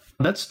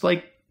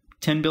like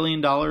 $10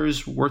 billion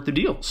worth of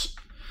deals.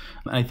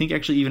 I think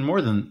actually even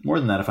more than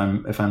that.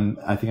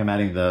 I think I'm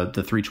adding the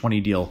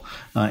 320 deal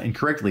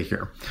incorrectly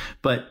here.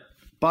 But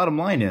bottom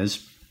line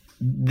is,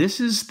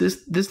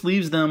 this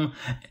leaves them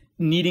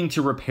needing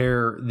to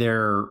repair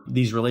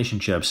these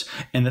relationships,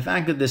 and the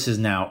fact that this is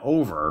now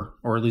over,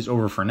 or at least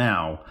over for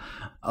now,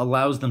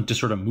 allows them to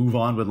sort of move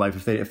on with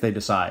life if they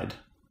decide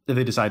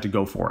to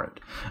go for it,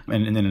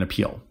 and then an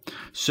appeal.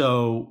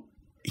 So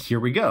here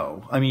we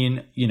go. I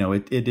mean,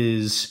 it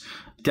is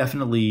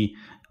definitely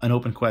an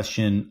open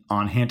question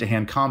on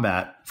hand-to-hand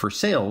combat for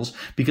sales,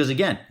 because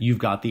again, you've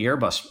got the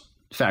Airbus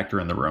factor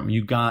in the room.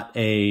 You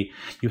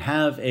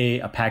have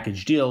a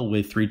package deal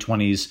with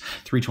 320s,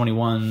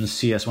 321s,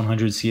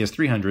 CS100s,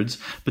 CS300s.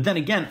 But then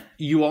again,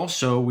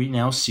 we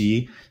now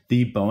see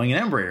the Boeing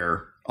and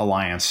Embraer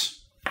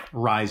alliance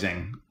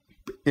rising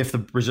if the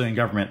Brazilian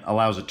government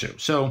allows it to.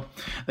 So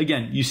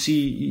again, you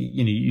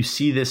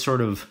see this sort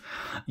of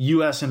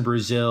US and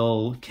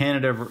Brazil,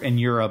 Canada and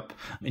Europe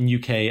and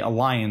UK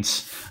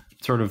alliance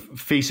sort of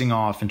facing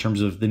off in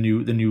terms of the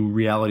new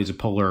realities of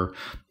polar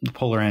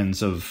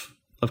ends of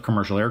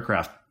commercial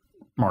aircraft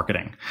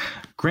marketing.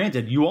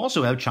 Granted, you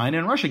also have China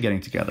and Russia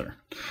getting together.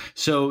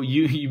 So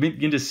you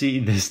begin to see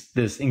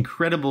this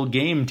incredible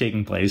game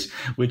taking place,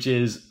 which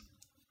is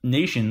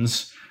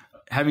nations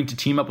having to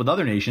team up with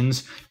other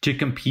nations to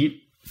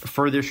compete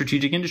for their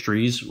strategic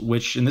industries,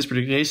 which in this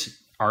particular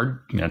case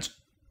are it's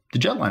the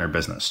jetliner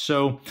business.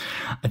 So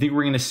I think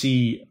we're going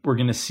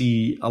to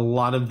see a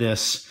lot of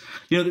this.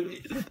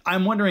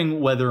 I'm wondering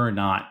whether or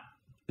not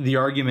the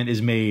argument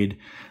is made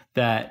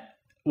that,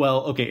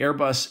 well, okay,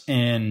 Airbus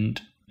and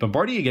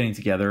Bombardier getting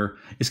together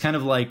is kind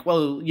of like,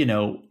 well,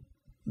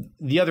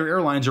 the other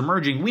airlines are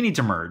merging, we need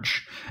to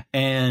merge.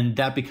 And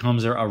that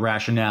becomes a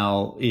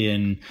rationale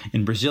in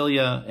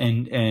Brasilia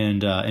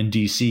and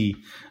DC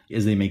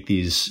as they make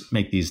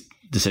these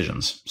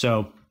decisions.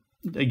 So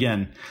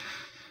again,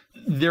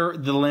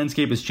 the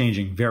landscape is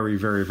changing very,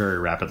 very, very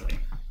rapidly.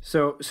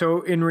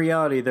 So in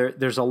reality,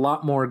 there's a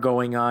lot more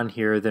going on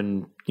here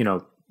than,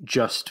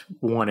 just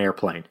one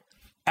airplane.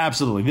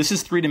 Absolutely. This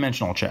is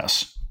three-dimensional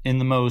chess in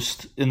the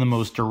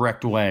most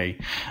direct way.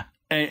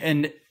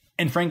 And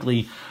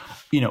frankly,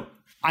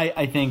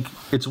 I think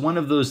it's one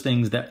of those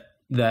things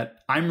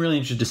that I'm really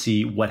interested to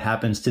see what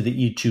happens to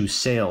the E2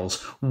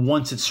 sales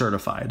once it's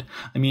certified.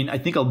 I mean, I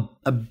think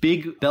a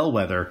big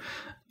bellwether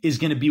is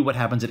going to be what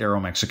happens at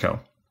Aeromexico,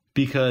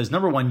 because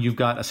number one, you've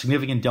got a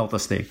significant Delta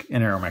stake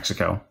in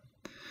Aeromexico.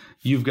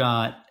 You've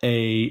got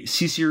a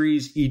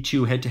C-Series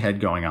E2 head-to-head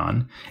going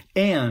on,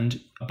 and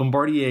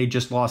Bombardier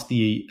just lost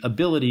the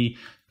ability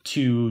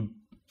to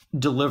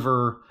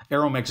deliver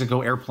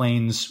Aeromexico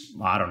airplanes,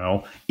 I don't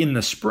know, in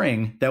the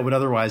spring that would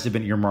otherwise have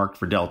been earmarked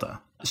for Delta.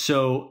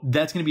 So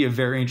that's going to be a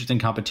very interesting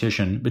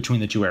competition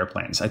between the two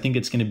airplanes. I think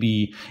it's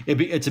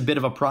a bit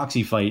of a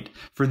proxy fight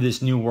for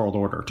this new world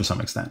order to some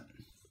extent.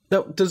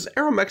 Now, does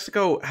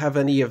Aeromexico have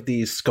any of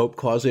these scope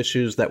clause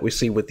issues that we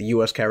see with the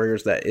U.S.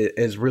 carriers that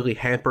is really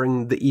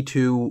hampering the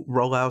E2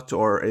 rollout,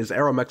 or is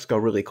Aeromexico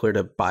really clear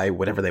to buy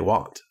whatever they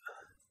want?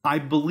 I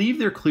believe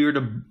they're clear to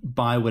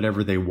buy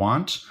whatever they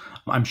want.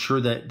 I'm sure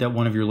that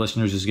one of your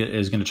listeners is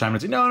going to chime in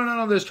and say,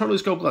 no, there's totally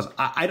scope clause.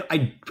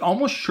 I'm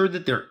almost sure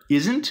that there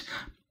isn't,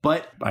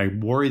 but I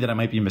worry that I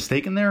might be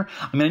mistaken there.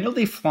 I mean, I know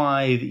they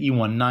fly the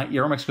E190.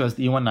 Aeromexico has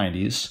the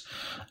E190s,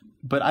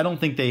 but I don't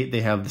think they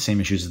have the same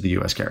issues as the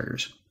U.S.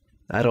 carriers.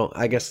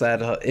 I guess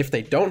that if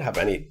they don't have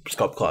any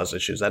scope clause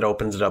issues, that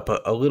opens it up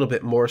a little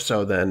bit more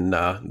so than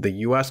the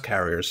U.S.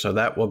 carriers. So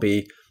that will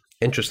be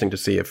interesting to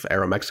see if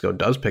Aeromexico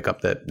does pick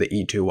up the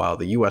E2 while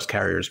the U.S.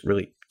 carriers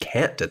really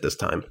can't at this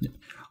time. I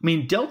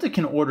mean, Delta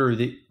can order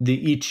the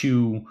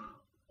E2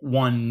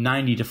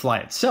 190 to fly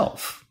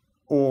itself,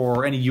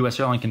 or any U.S.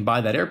 airline can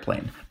buy that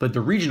airplane, but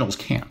the regionals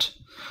can't.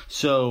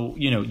 So,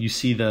 you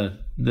see the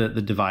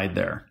divide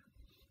there.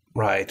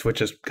 Right,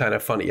 which is kind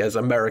of funny, as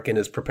American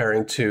is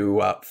preparing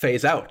to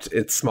phase out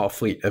its small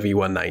fleet of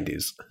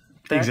E190s.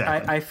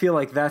 Exactly. I feel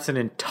like that's an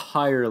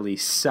entirely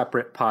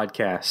separate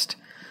podcast.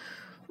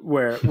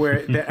 Where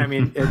I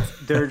mean,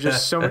 there are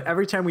just so many,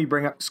 every time we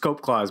bring up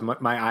scope clause,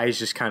 my eyes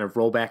just kind of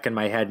roll back in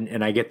my head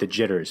and I get the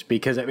jitters,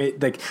 because I mean,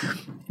 like,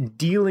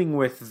 dealing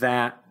with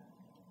that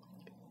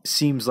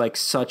seems like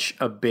such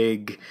a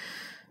big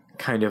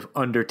kind of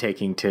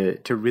undertaking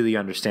to really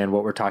understand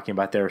what we're talking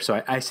about there.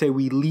 So I say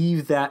we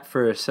leave that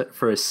for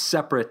a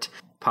separate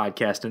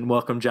podcast and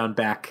welcome John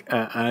back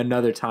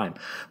another time.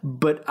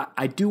 But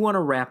I do want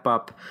to wrap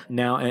up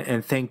now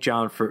and thank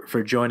John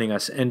for joining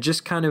us, and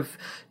just kind of,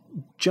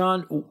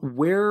 John,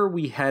 where are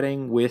we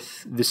heading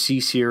with the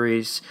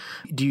C-Series,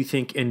 do you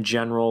think, in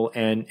general?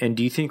 And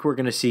do you think we're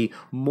going to see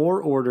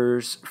more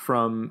orders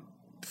from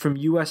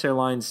U.S.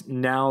 airlines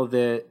now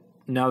that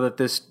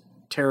this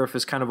tariff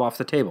is kind of off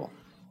the table?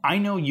 I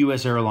know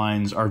U.S.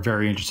 airlines are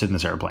very interested in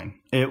this airplane.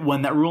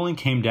 When that ruling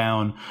came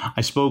down,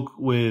 I spoke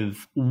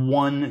with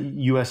one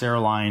U.S.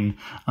 airline,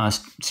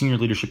 senior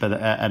leadership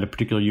at a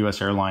particular U.S.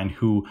 airline,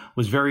 who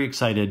was very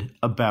excited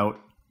about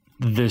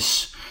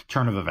this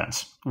turn of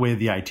events with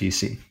the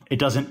ITC. It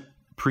doesn't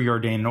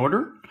preordain an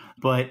order,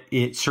 but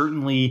it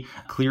certainly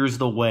clears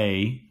the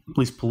way, at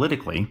least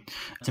politically,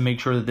 to make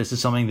sure that this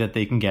is something that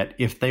they can get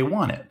if they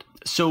want it.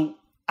 So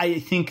I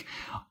think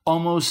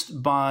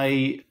almost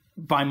by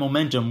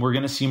momentum, we're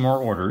going to see more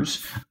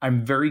orders.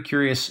 I'm very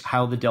curious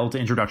how the Delta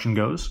introduction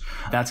goes.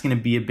 That's going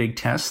to be a big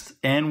test,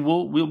 and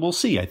we'll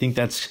see. I think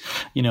that's,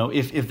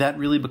 if that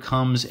really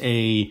becomes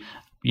a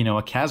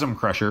chasm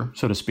crusher,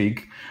 so to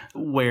speak,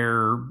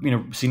 where,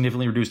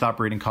 significantly reduced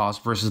operating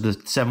costs versus the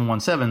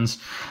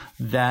 717s,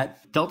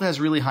 that Delta has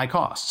really high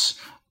costs,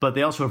 but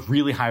they also have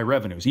really high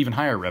revenues, even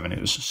higher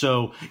revenues.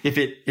 So if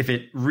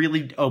it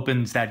really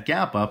opens that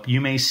gap up, you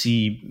may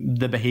see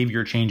the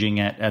behavior changing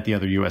at the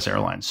other U.S.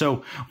 airlines.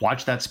 So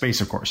watch that space,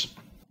 of course.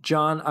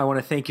 John, I want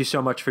to thank you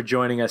so much for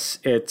joining us.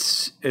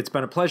 It's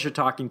been a pleasure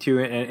talking to you,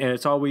 and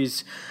it's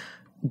always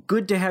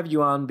good to have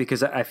you on,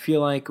 because I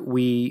feel like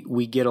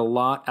we get a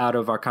lot out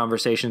of our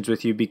conversations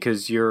with you,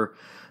 because you're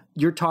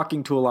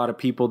talking to a lot of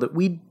people that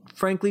we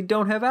frankly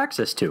don't have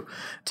access to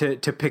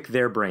pick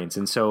their brains.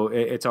 And so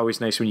it's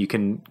always nice when you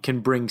can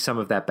bring some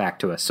of that back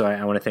to us. So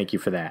I want to thank you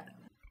for that.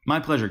 My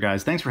pleasure,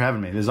 guys. Thanks for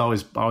having me. This is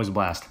always a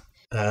blast.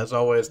 As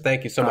always,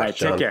 thank you so much,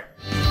 John. Take care.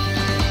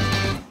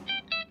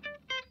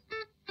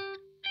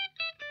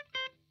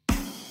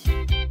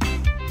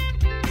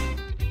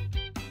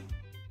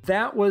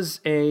 That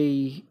was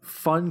a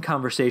fun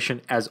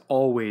conversation as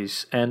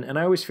always. And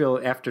I always feel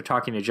after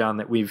talking to John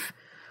that we've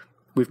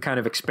kind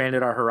of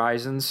expanded our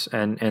horizons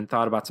and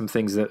thought about some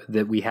things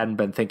that we hadn't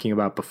been thinking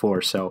about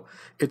before. So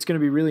it's going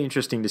to be really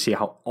interesting to see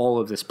how all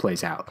of this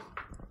plays out.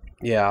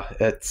 Yeah,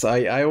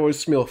 I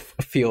always feel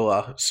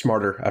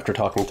smarter after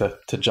talking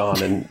to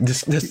John, and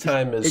this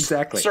time is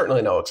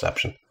certainly no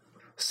exception.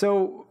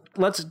 So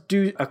let's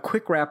do a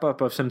quick wrap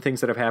up of some things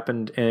that have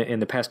happened in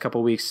the past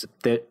couple of weeks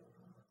that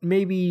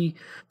maybe,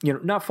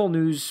 not full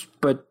news,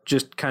 but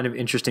just kind of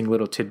interesting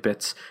little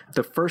tidbits.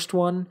 The first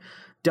one,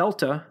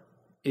 Delta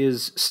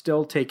is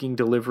still taking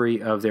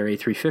delivery of their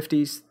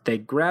A350s. They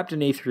grabbed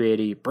an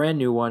A380, brand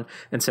new one,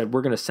 and said,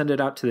 we're going to send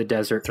it out to the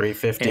desert.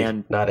 350,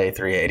 and not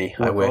A380.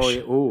 I wish.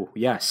 Oh,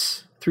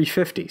 yes.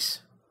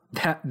 350s.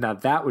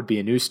 That would be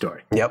a news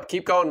story. Yep.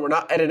 Keep going. We're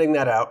not editing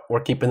that out.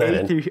 We're keeping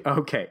that in.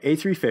 Okay.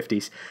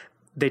 A350s.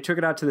 They took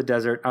it out to the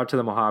desert, out to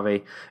the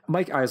Mojave.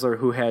 Mike Eisler,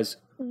 who has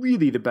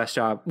really the best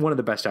job, one of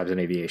the best jobs in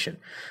aviation,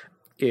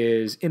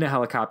 is in a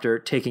helicopter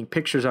taking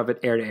pictures of it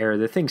air to air.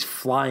 The thing's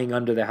flying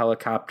under the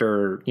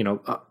helicopter,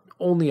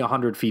 only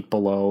 100 feet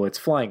below. It's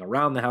flying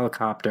around the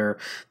helicopter.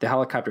 The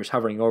helicopter's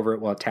hovering over it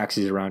while it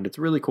taxis around. It's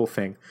a really cool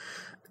thing.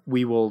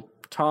 We will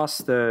toss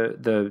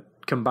the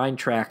combined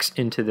tracks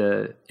into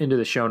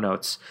the show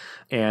notes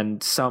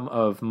and some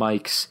of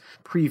Mike's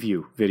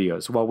preview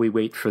videos while we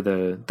wait for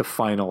the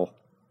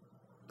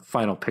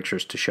final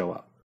pictures to show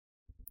up.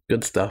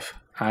 Good stuff.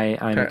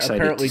 I'm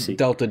excited Apparently, to see.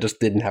 Delta just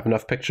didn't have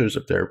enough pictures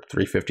of their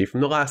 350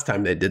 from the last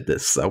time they did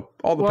this, so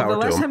all the power to them.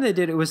 The last time they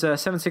did it was a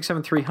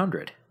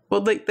 767-300.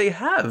 Well, they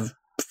have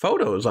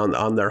photos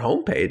on their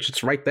homepage.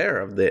 It's right there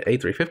of the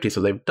A350,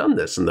 so they've done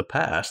this in the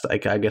past. I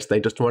guess they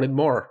just wanted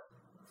more.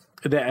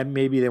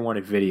 Maybe they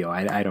wanted video.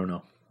 I don't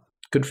know.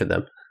 Good for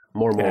them.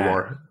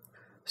 More.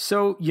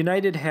 So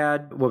United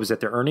had, what was it,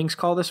 their earnings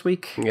call this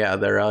week? Yeah,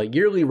 their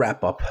yearly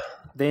wrap-up.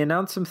 They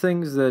announced some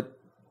things that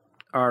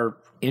are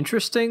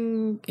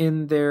interesting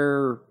in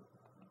their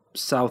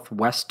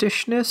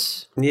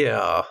southwestishness.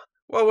 Yeah.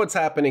 Well, what's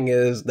happening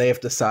is they have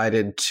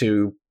decided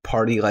to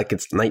party like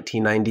it's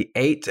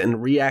 1998 and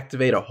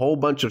reactivate a whole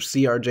bunch of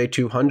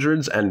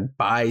CRJ-200s and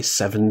buy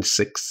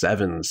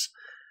 767s.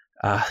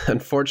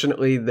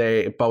 Unfortunately,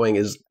 Boeing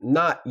is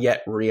not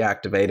yet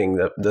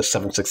reactivating the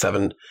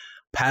 767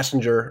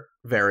 passenger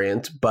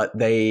variant, but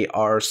they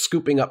are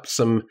scooping up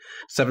some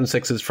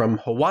 76s from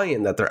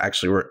Hawaiian that they're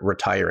actually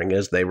retiring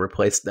as they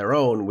replace their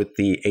own with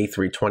the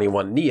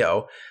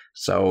A321neo.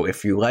 So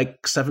if you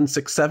like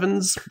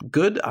 767s,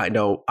 good. I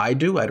know I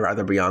do. I'd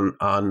rather be on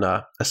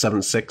a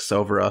 76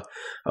 over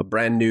a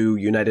brand new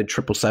United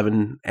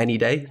 777 any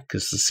day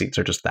because the seats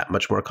are just that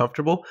much more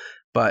comfortable.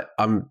 But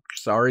I'm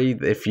sorry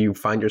if you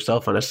find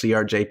yourself on a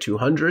CRJ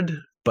 200,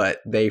 but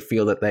they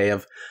feel that they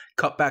have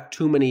cut back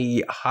too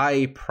many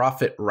high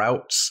profit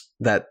routes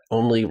that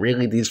only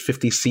really these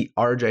 50-seat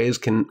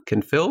RJs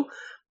can fill.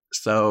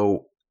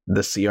 So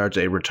the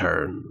CRJ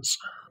returns.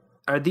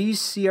 Are these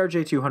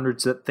CRJ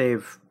 200s that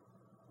they've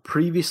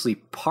previously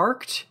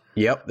parked?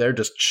 Yep, they're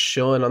just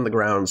chilling on the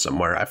ground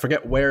somewhere. I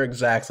forget where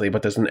exactly,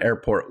 but there's an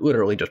airport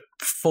literally just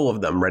full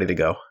of them ready to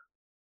go.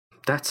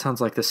 That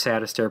sounds like the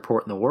saddest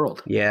airport in the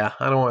world. Yeah,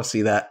 I don't want to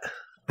see that.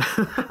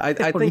 I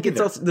think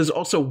there's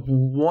also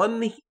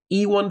one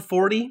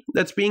E140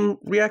 that's being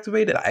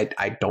reactivated.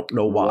 I don't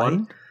know why.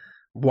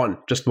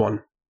 Just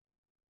one.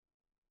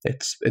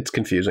 It's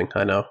confusing,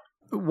 I know.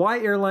 Why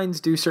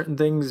airlines do certain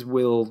things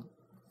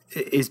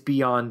is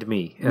beyond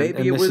me.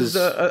 Maybe it was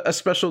a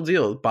special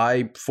deal.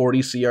 Buy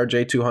 40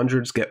 CRJ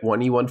 200s, get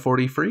one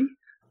E140 free.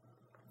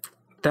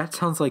 That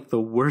sounds like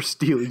the worst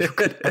deal you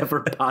could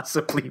ever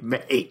possibly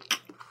make.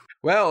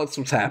 Well, it's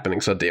what's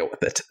happening, so deal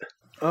with it.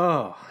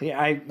 Oh, yeah.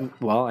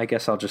 I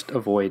guess I'll just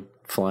avoid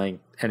flying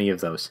any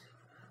of those.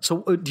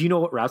 So do you know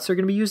what routes they're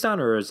going to be used on,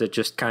 or is it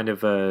just kind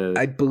of a...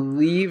 I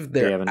believe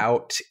they're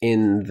out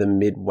in the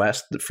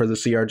Midwest for the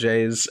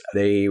CRJs.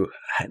 They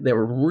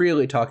were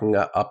really talking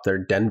up their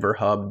Denver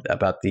hub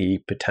about the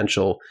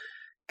potential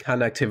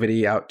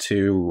connectivity out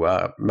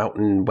to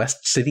Mountain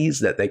West cities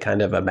that they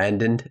kind of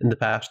abandoned in the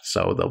past.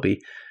 So they'll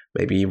be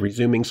maybe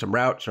resuming some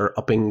routes or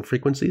upping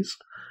frequencies.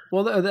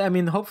 Well, I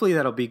mean, hopefully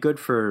that'll be good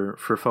for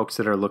folks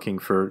that are looking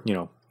for,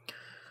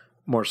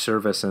 more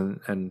service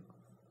and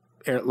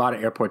a lot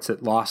of airports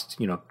that lost,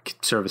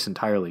 service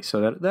entirely.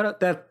 So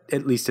that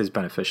at least is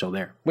beneficial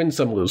there. Win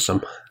some, lose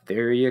some.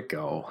 There you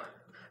go.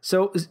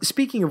 So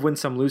speaking of win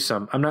some, lose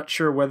some, I'm not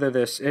sure whether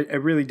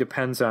it really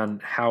depends on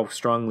how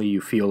strongly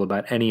you feel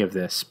about any of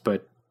this,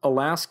 but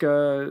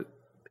Alaska,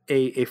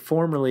 a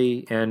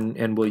formerly,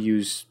 and we'll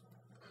use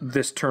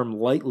this term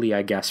lightly,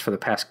 I guess, for the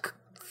past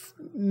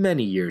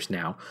many years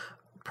now,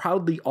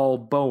 proudly all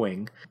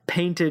Boeing,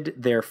 painted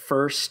their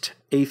first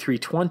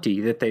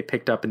A320 that they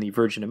picked up in the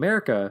Virgin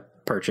America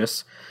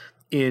purchase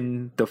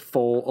in the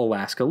full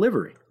Alaska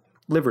livery.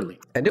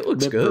 And it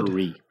looks good.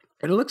 And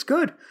it looks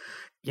good.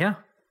 Yeah.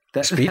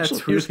 That's really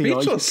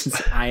all you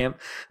can,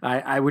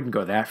 I wouldn't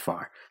go that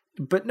far.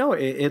 But no,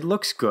 it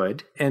looks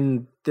good.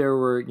 And there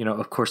were,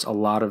 of course, a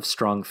lot of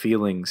strong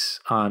feelings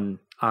on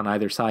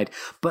either side.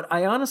 But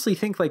I honestly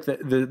think like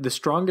the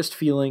strongest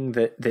feeling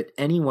that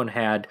anyone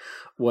had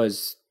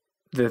was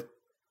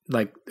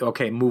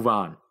okay, move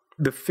on.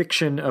 The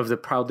fiction of the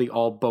proudly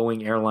all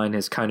Boeing airline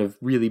has kind of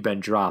really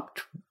been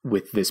dropped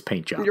with this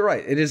paint job. You're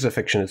right. It is a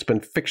fiction. It's been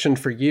fiction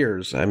for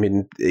years. I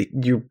mean,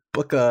 you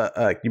book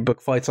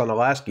flights on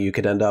Alaska, you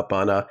could end up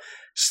on a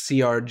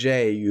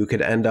CRJ, you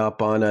could end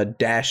up on a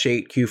Dash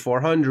 8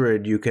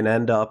 Q400, you can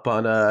end up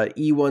on a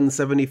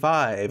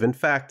E175. In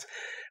fact,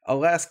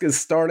 Alaska's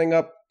starting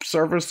up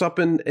service up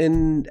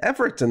in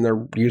Everett, and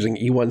they're using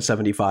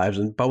E175s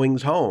in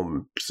Boeing's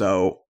home.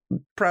 So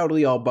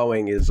proudly all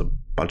Boeing is a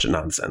bunch of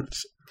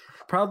nonsense.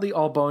 Proudly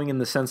all Boeing in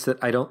the sense that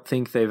I don't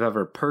think they've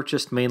ever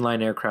purchased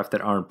mainline aircraft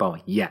that aren't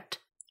Boeing yet.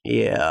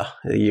 Yeah,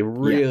 you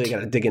really got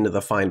to dig into the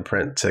fine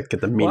print to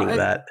get the meaning of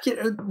that.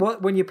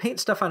 When you paint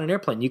stuff on an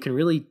airplane, you can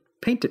really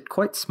paint it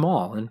quite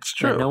small, and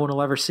no one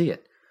will ever see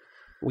it.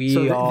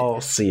 We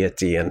all see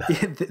it, Ian.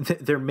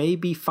 There may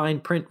be fine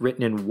print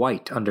written in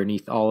white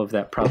underneath all of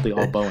that proudly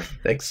all Boeing.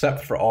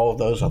 Except for all of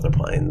those other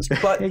planes.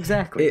 But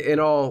exactly. In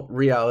all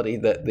reality,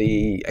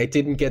 I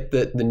didn't get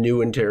the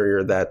new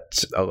interior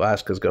that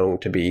Alaska's going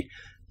to be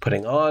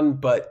putting on,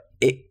 but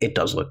it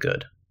does look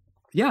good.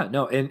 Yeah,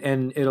 no,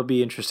 and it'll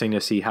be interesting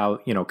to see how,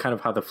 kind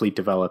of how the fleet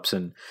develops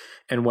and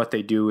what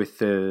they do with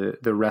the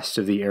rest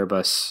of the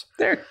Airbus.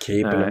 They're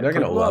keeping them. They're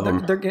going to love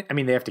them.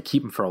 They have to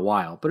keep them for a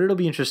while, but it'll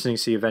be interesting to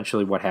see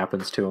eventually what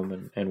happens to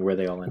them and where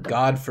they all end up.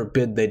 God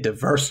forbid they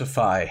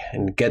diversify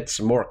and get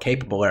some more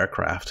capable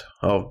aircraft.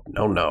 Oh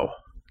no.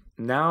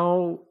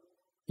 Now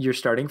you're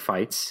starting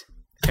fights,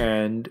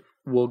 and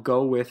we'll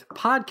go with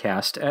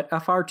podcast at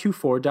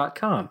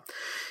fr24.com.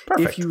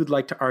 Perfect. If you would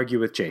like to argue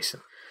with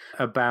Jason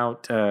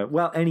about,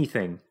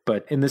 anything,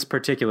 but in this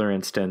particular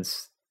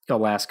instance,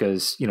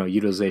 Alaska's,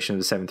 utilization of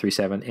the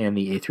 737 and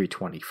the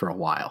A320 for a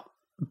while.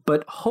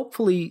 But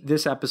hopefully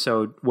this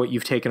episode, what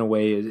you've taken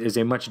away is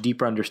a much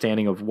deeper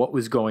understanding of what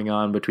was going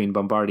on between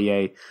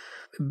Bombardier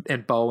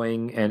and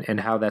Boeing and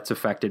how that's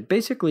affected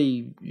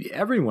basically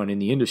everyone in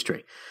the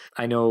industry.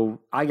 I know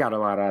I got a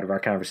lot out of our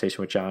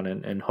conversation with John,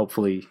 and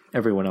hopefully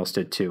everyone else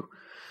did too.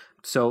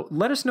 So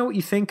let us know what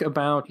you think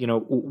about,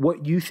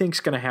 what you think is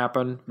going to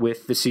happen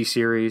with the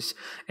C-Series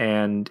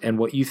and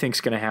what you think is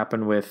going to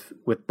happen with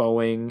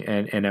Boeing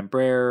and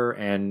Embraer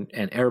and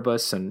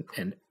Airbus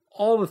and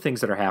all the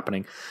things that are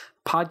happening.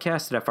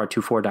 Podcast at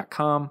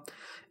fr24.com.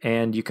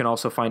 And you can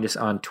also find us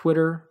on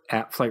Twitter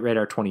at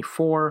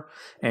FlightRadar24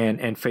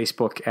 and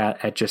Facebook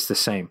at just the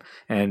same.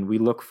 And we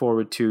look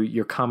forward to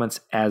your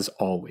comments as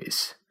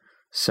always.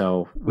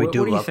 So we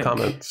do love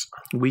comments.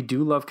 We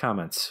do love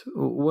comments.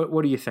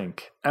 What do you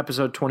think?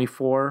 Episode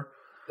 24.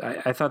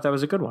 I thought that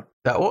was a good one.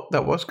 That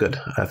was good.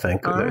 I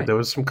think there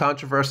was some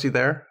controversy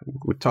there.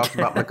 We talked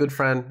about my good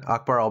friend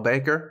Akbar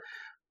Al-Baker.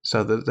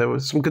 So there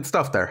was some good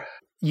stuff there.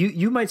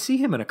 You might see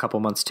him in a couple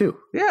months too.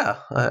 Yeah,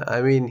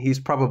 I mean he's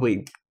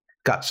probably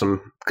got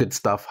some good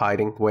stuff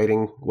hiding,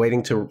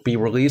 waiting to be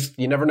released.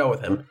 You never know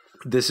with him.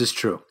 This is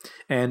true.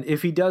 And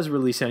if he does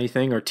release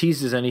anything or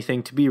teases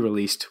anything to be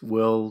released,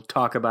 we'll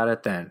talk about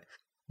it then.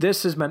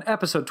 This has been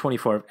episode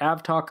 24 of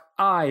AvTalk.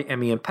 I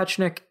am Ian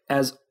Petchnick,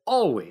 as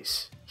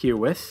always, here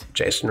with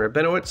Jason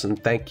Rabinowitz,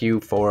 and thank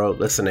you for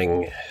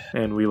listening.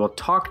 And we will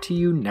talk to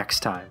you next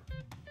time.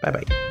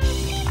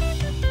 Bye-bye.